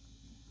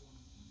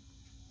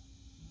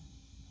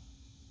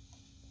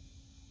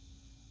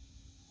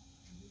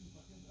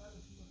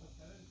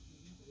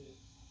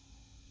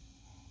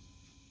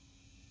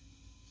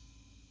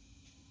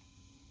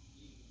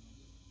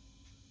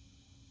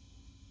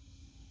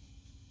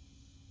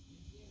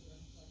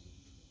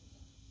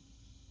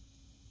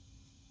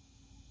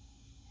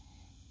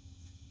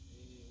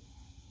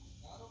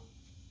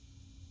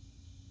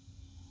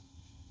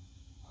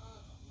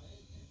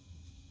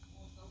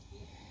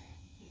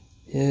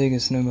 Yeah, I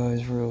guess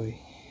nobody's really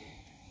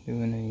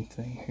doing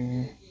anything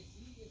here.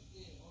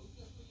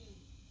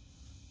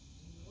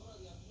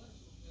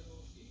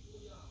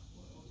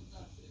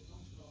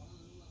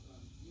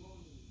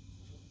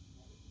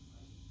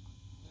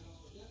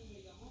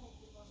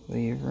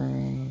 Leave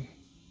room.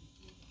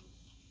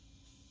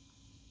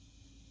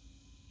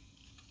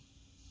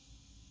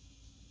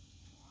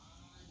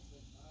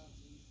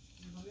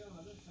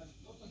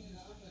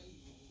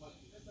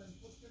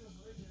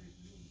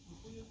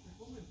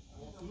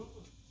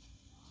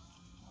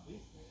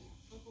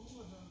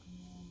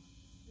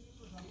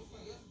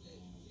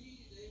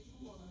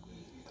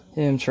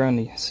 Yeah, I'm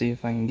trying to see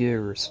if I can get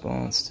a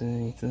response to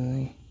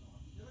anything.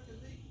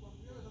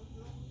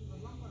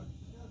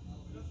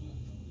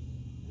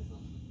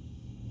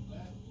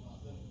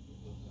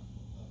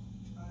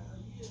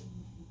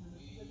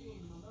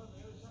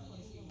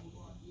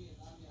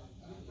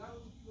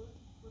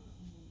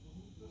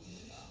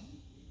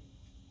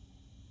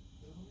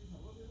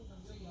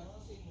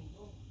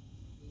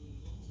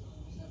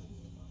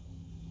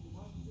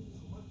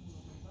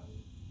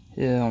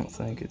 Yeah, I don't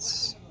think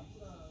it's...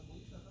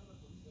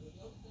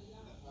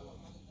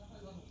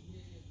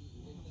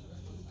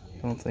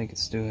 I don't think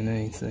it's doing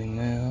anything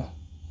now.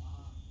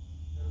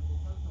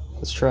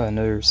 Let's try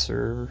another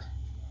server.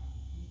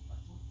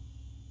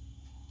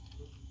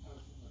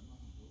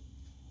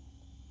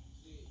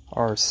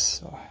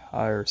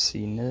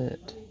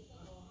 IRCnet.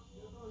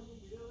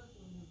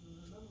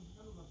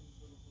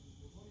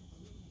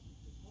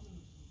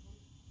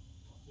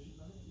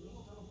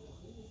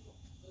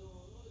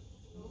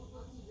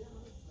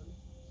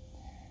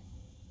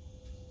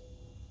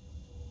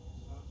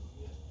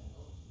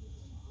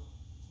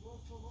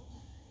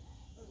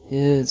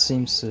 Yeah, it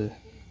seems to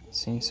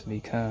be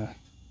kind of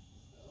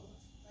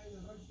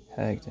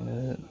acting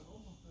up.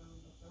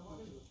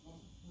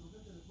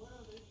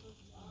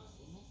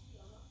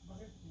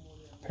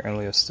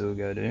 Apparently I still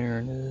got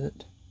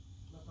internet.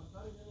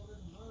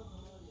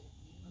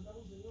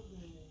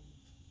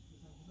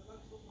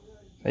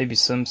 Maybe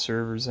some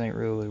servers ain't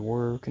really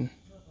working.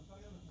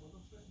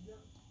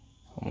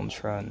 I'm gonna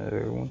try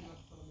another one.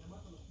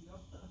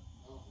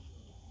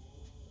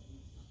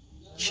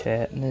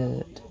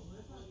 Chatnet.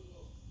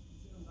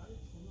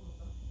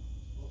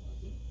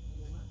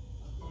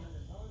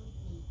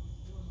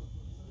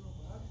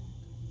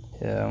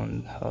 Yeah, that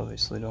one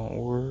obviously don't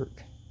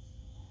work.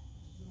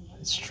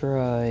 Let's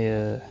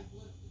try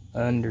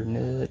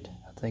Undernet.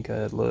 I think I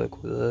had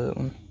luck with that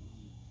one.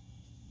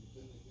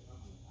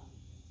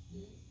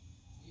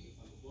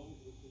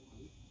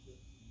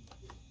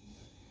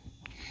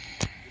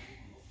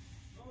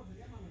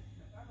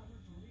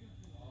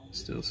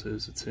 Still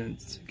says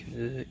attempt to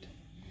connect.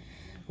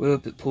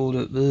 Well, it pulled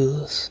up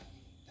this,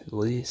 at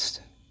least.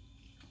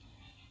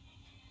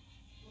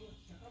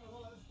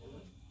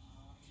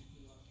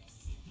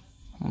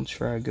 I'm gonna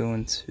try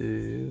going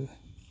to...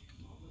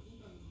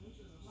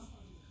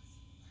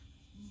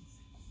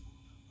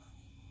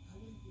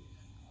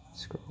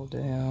 Scroll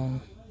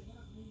down.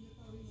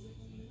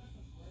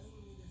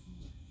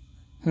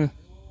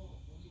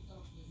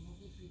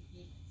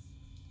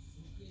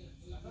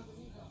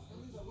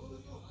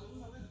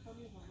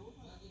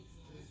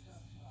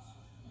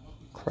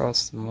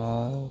 Across the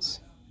miles.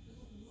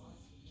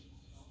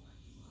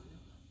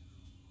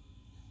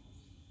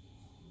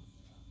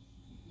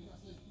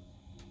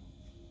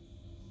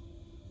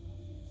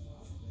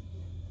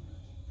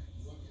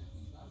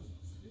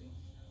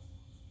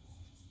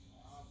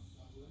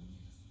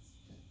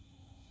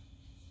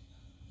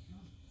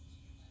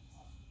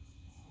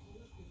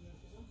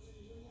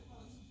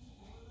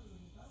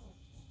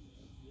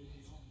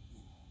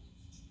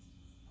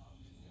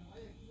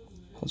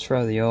 I'll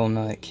try the All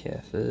Night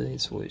Cafe,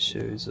 is what it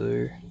shows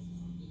there.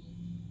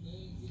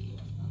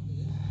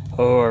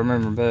 Oh, I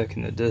remember back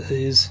in the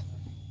days,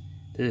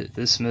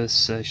 this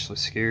mess actually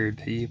scared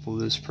people.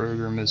 This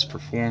program has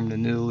performed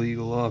an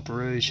illegal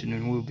operation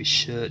and will be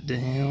shut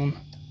down.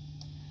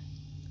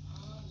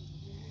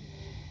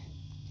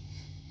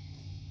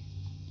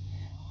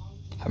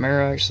 I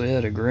remember I actually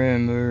had a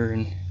grandmother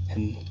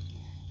and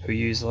who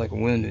used like a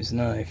Windows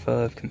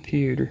 95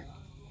 computer.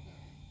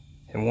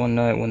 And one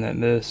night when that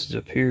message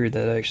appeared,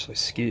 that actually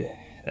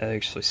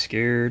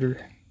scared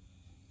her.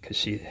 because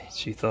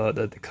she thought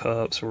that the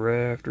cops were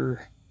after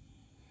her.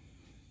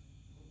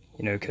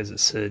 You know, because it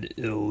said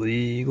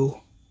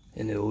illegal,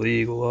 an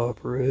illegal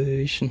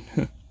operation.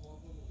 And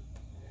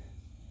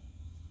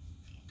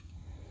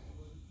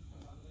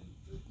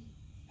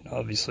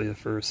obviously the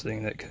first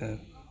thing that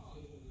comes.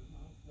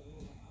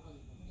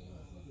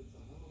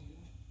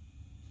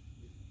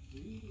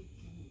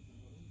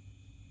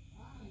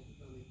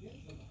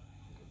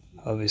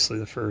 Obviously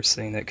the first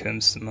thing that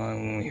comes to mind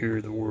when we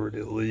hear the word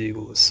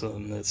illegal is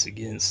something that's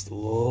against the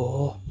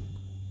law.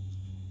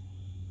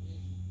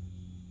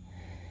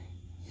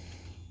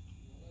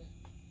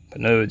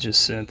 But no, it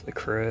just simply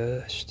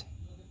crashed.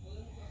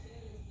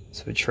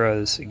 So we try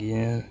this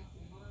again.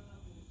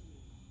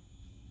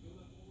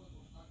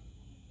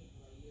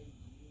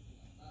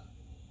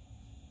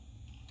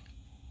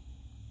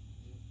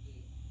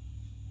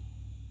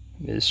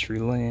 Mystery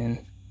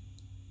Land.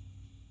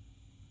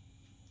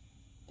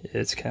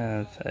 It's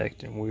kind of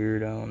acting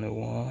weird, I don't know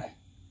why.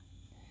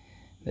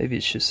 Maybe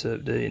it's just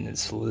updating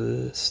its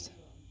list.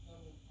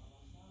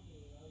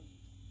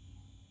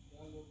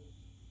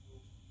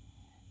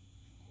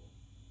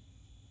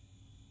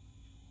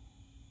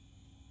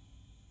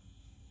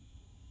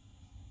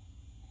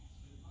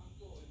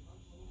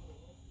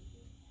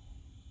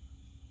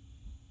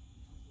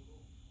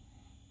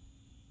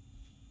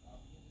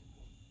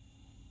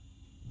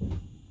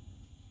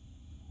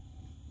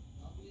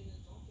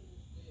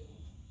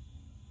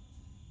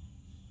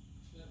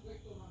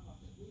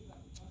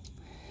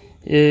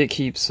 Yeah, it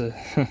keeps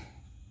I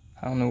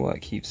don't know why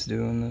it keeps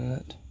doing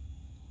that.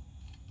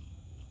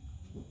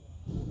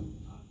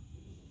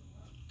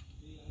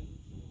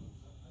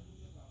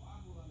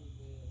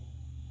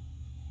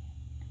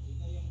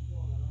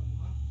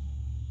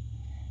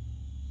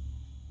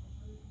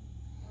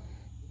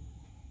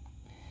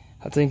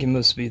 I think it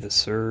must be the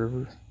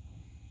server.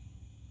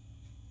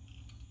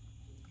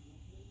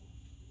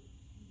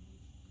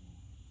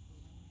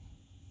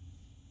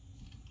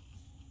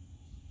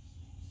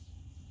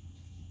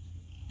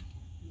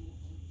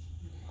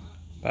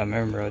 I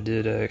remember I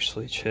did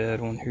actually chat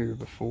on here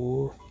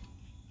before.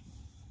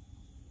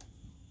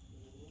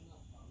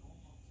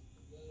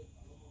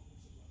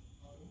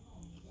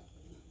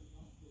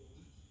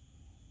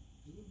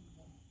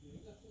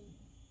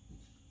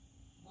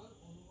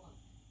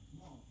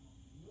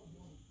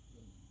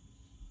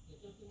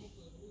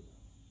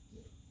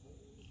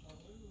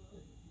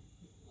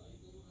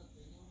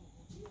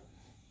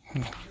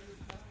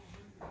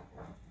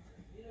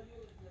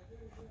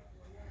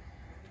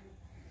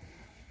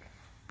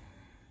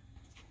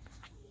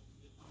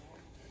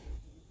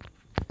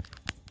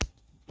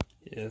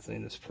 Yeah, I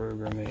think this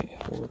program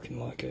ain't working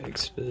like I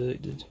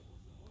expected.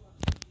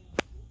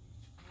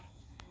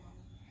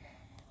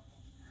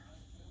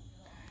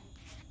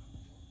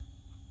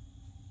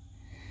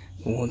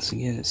 But once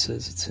again, it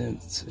says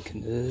attempt to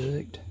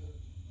connect.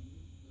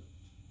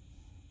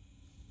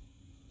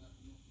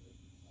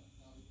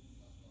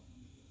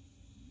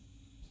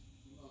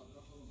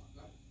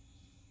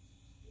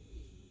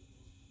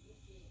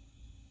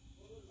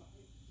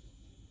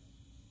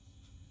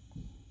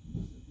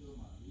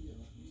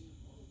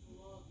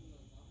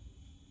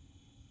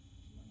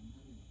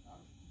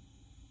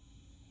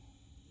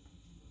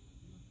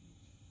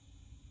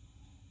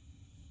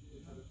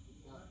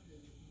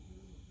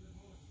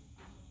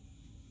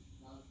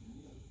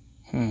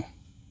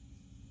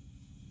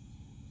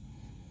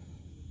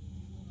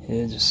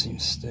 Yeah, it just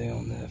seems to stay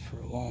on that for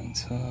a long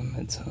time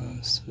at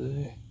times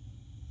too.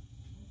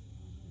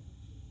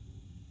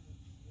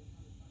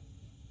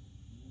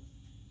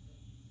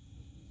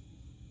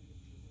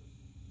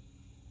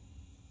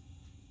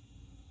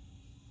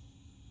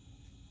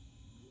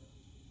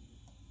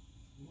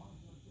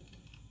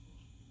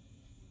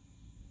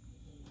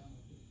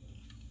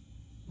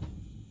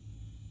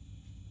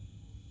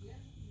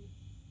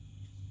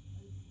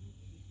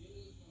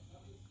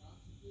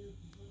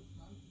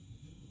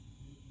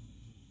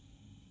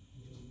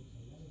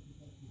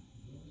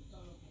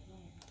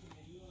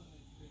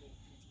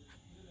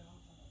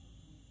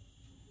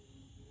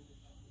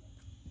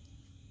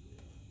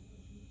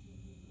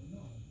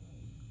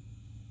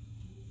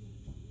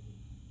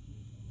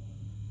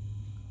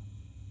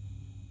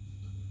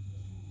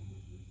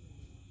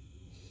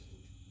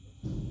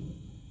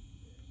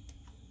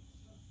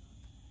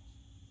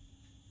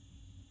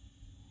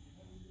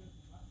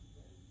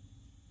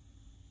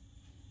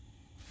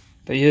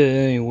 But yeah,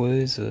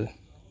 anyways, yeah,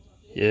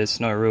 it's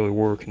not really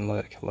working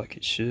like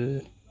it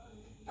should.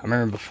 I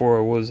remember before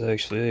I was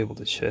actually able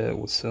to chat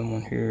with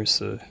someone here,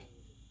 so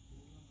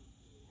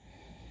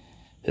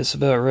this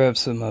about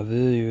wraps up my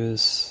video.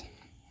 It's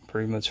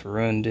pretty much a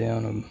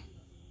rundown of.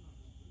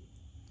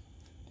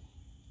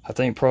 I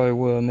think probably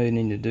what I may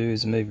need to do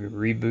is maybe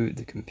reboot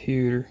the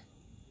computer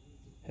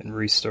and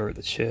restart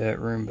the chat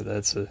room, but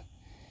that's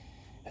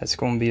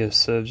going to be a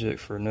subject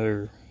for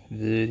another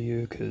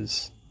video,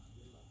 because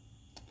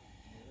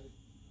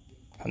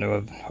I know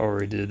I've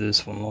already did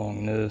this one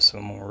long enough, so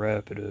I'm going to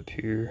wrap it up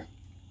here.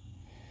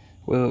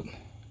 Well,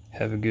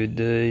 have a good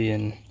day,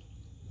 and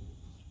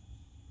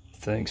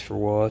thanks for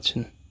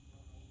watching.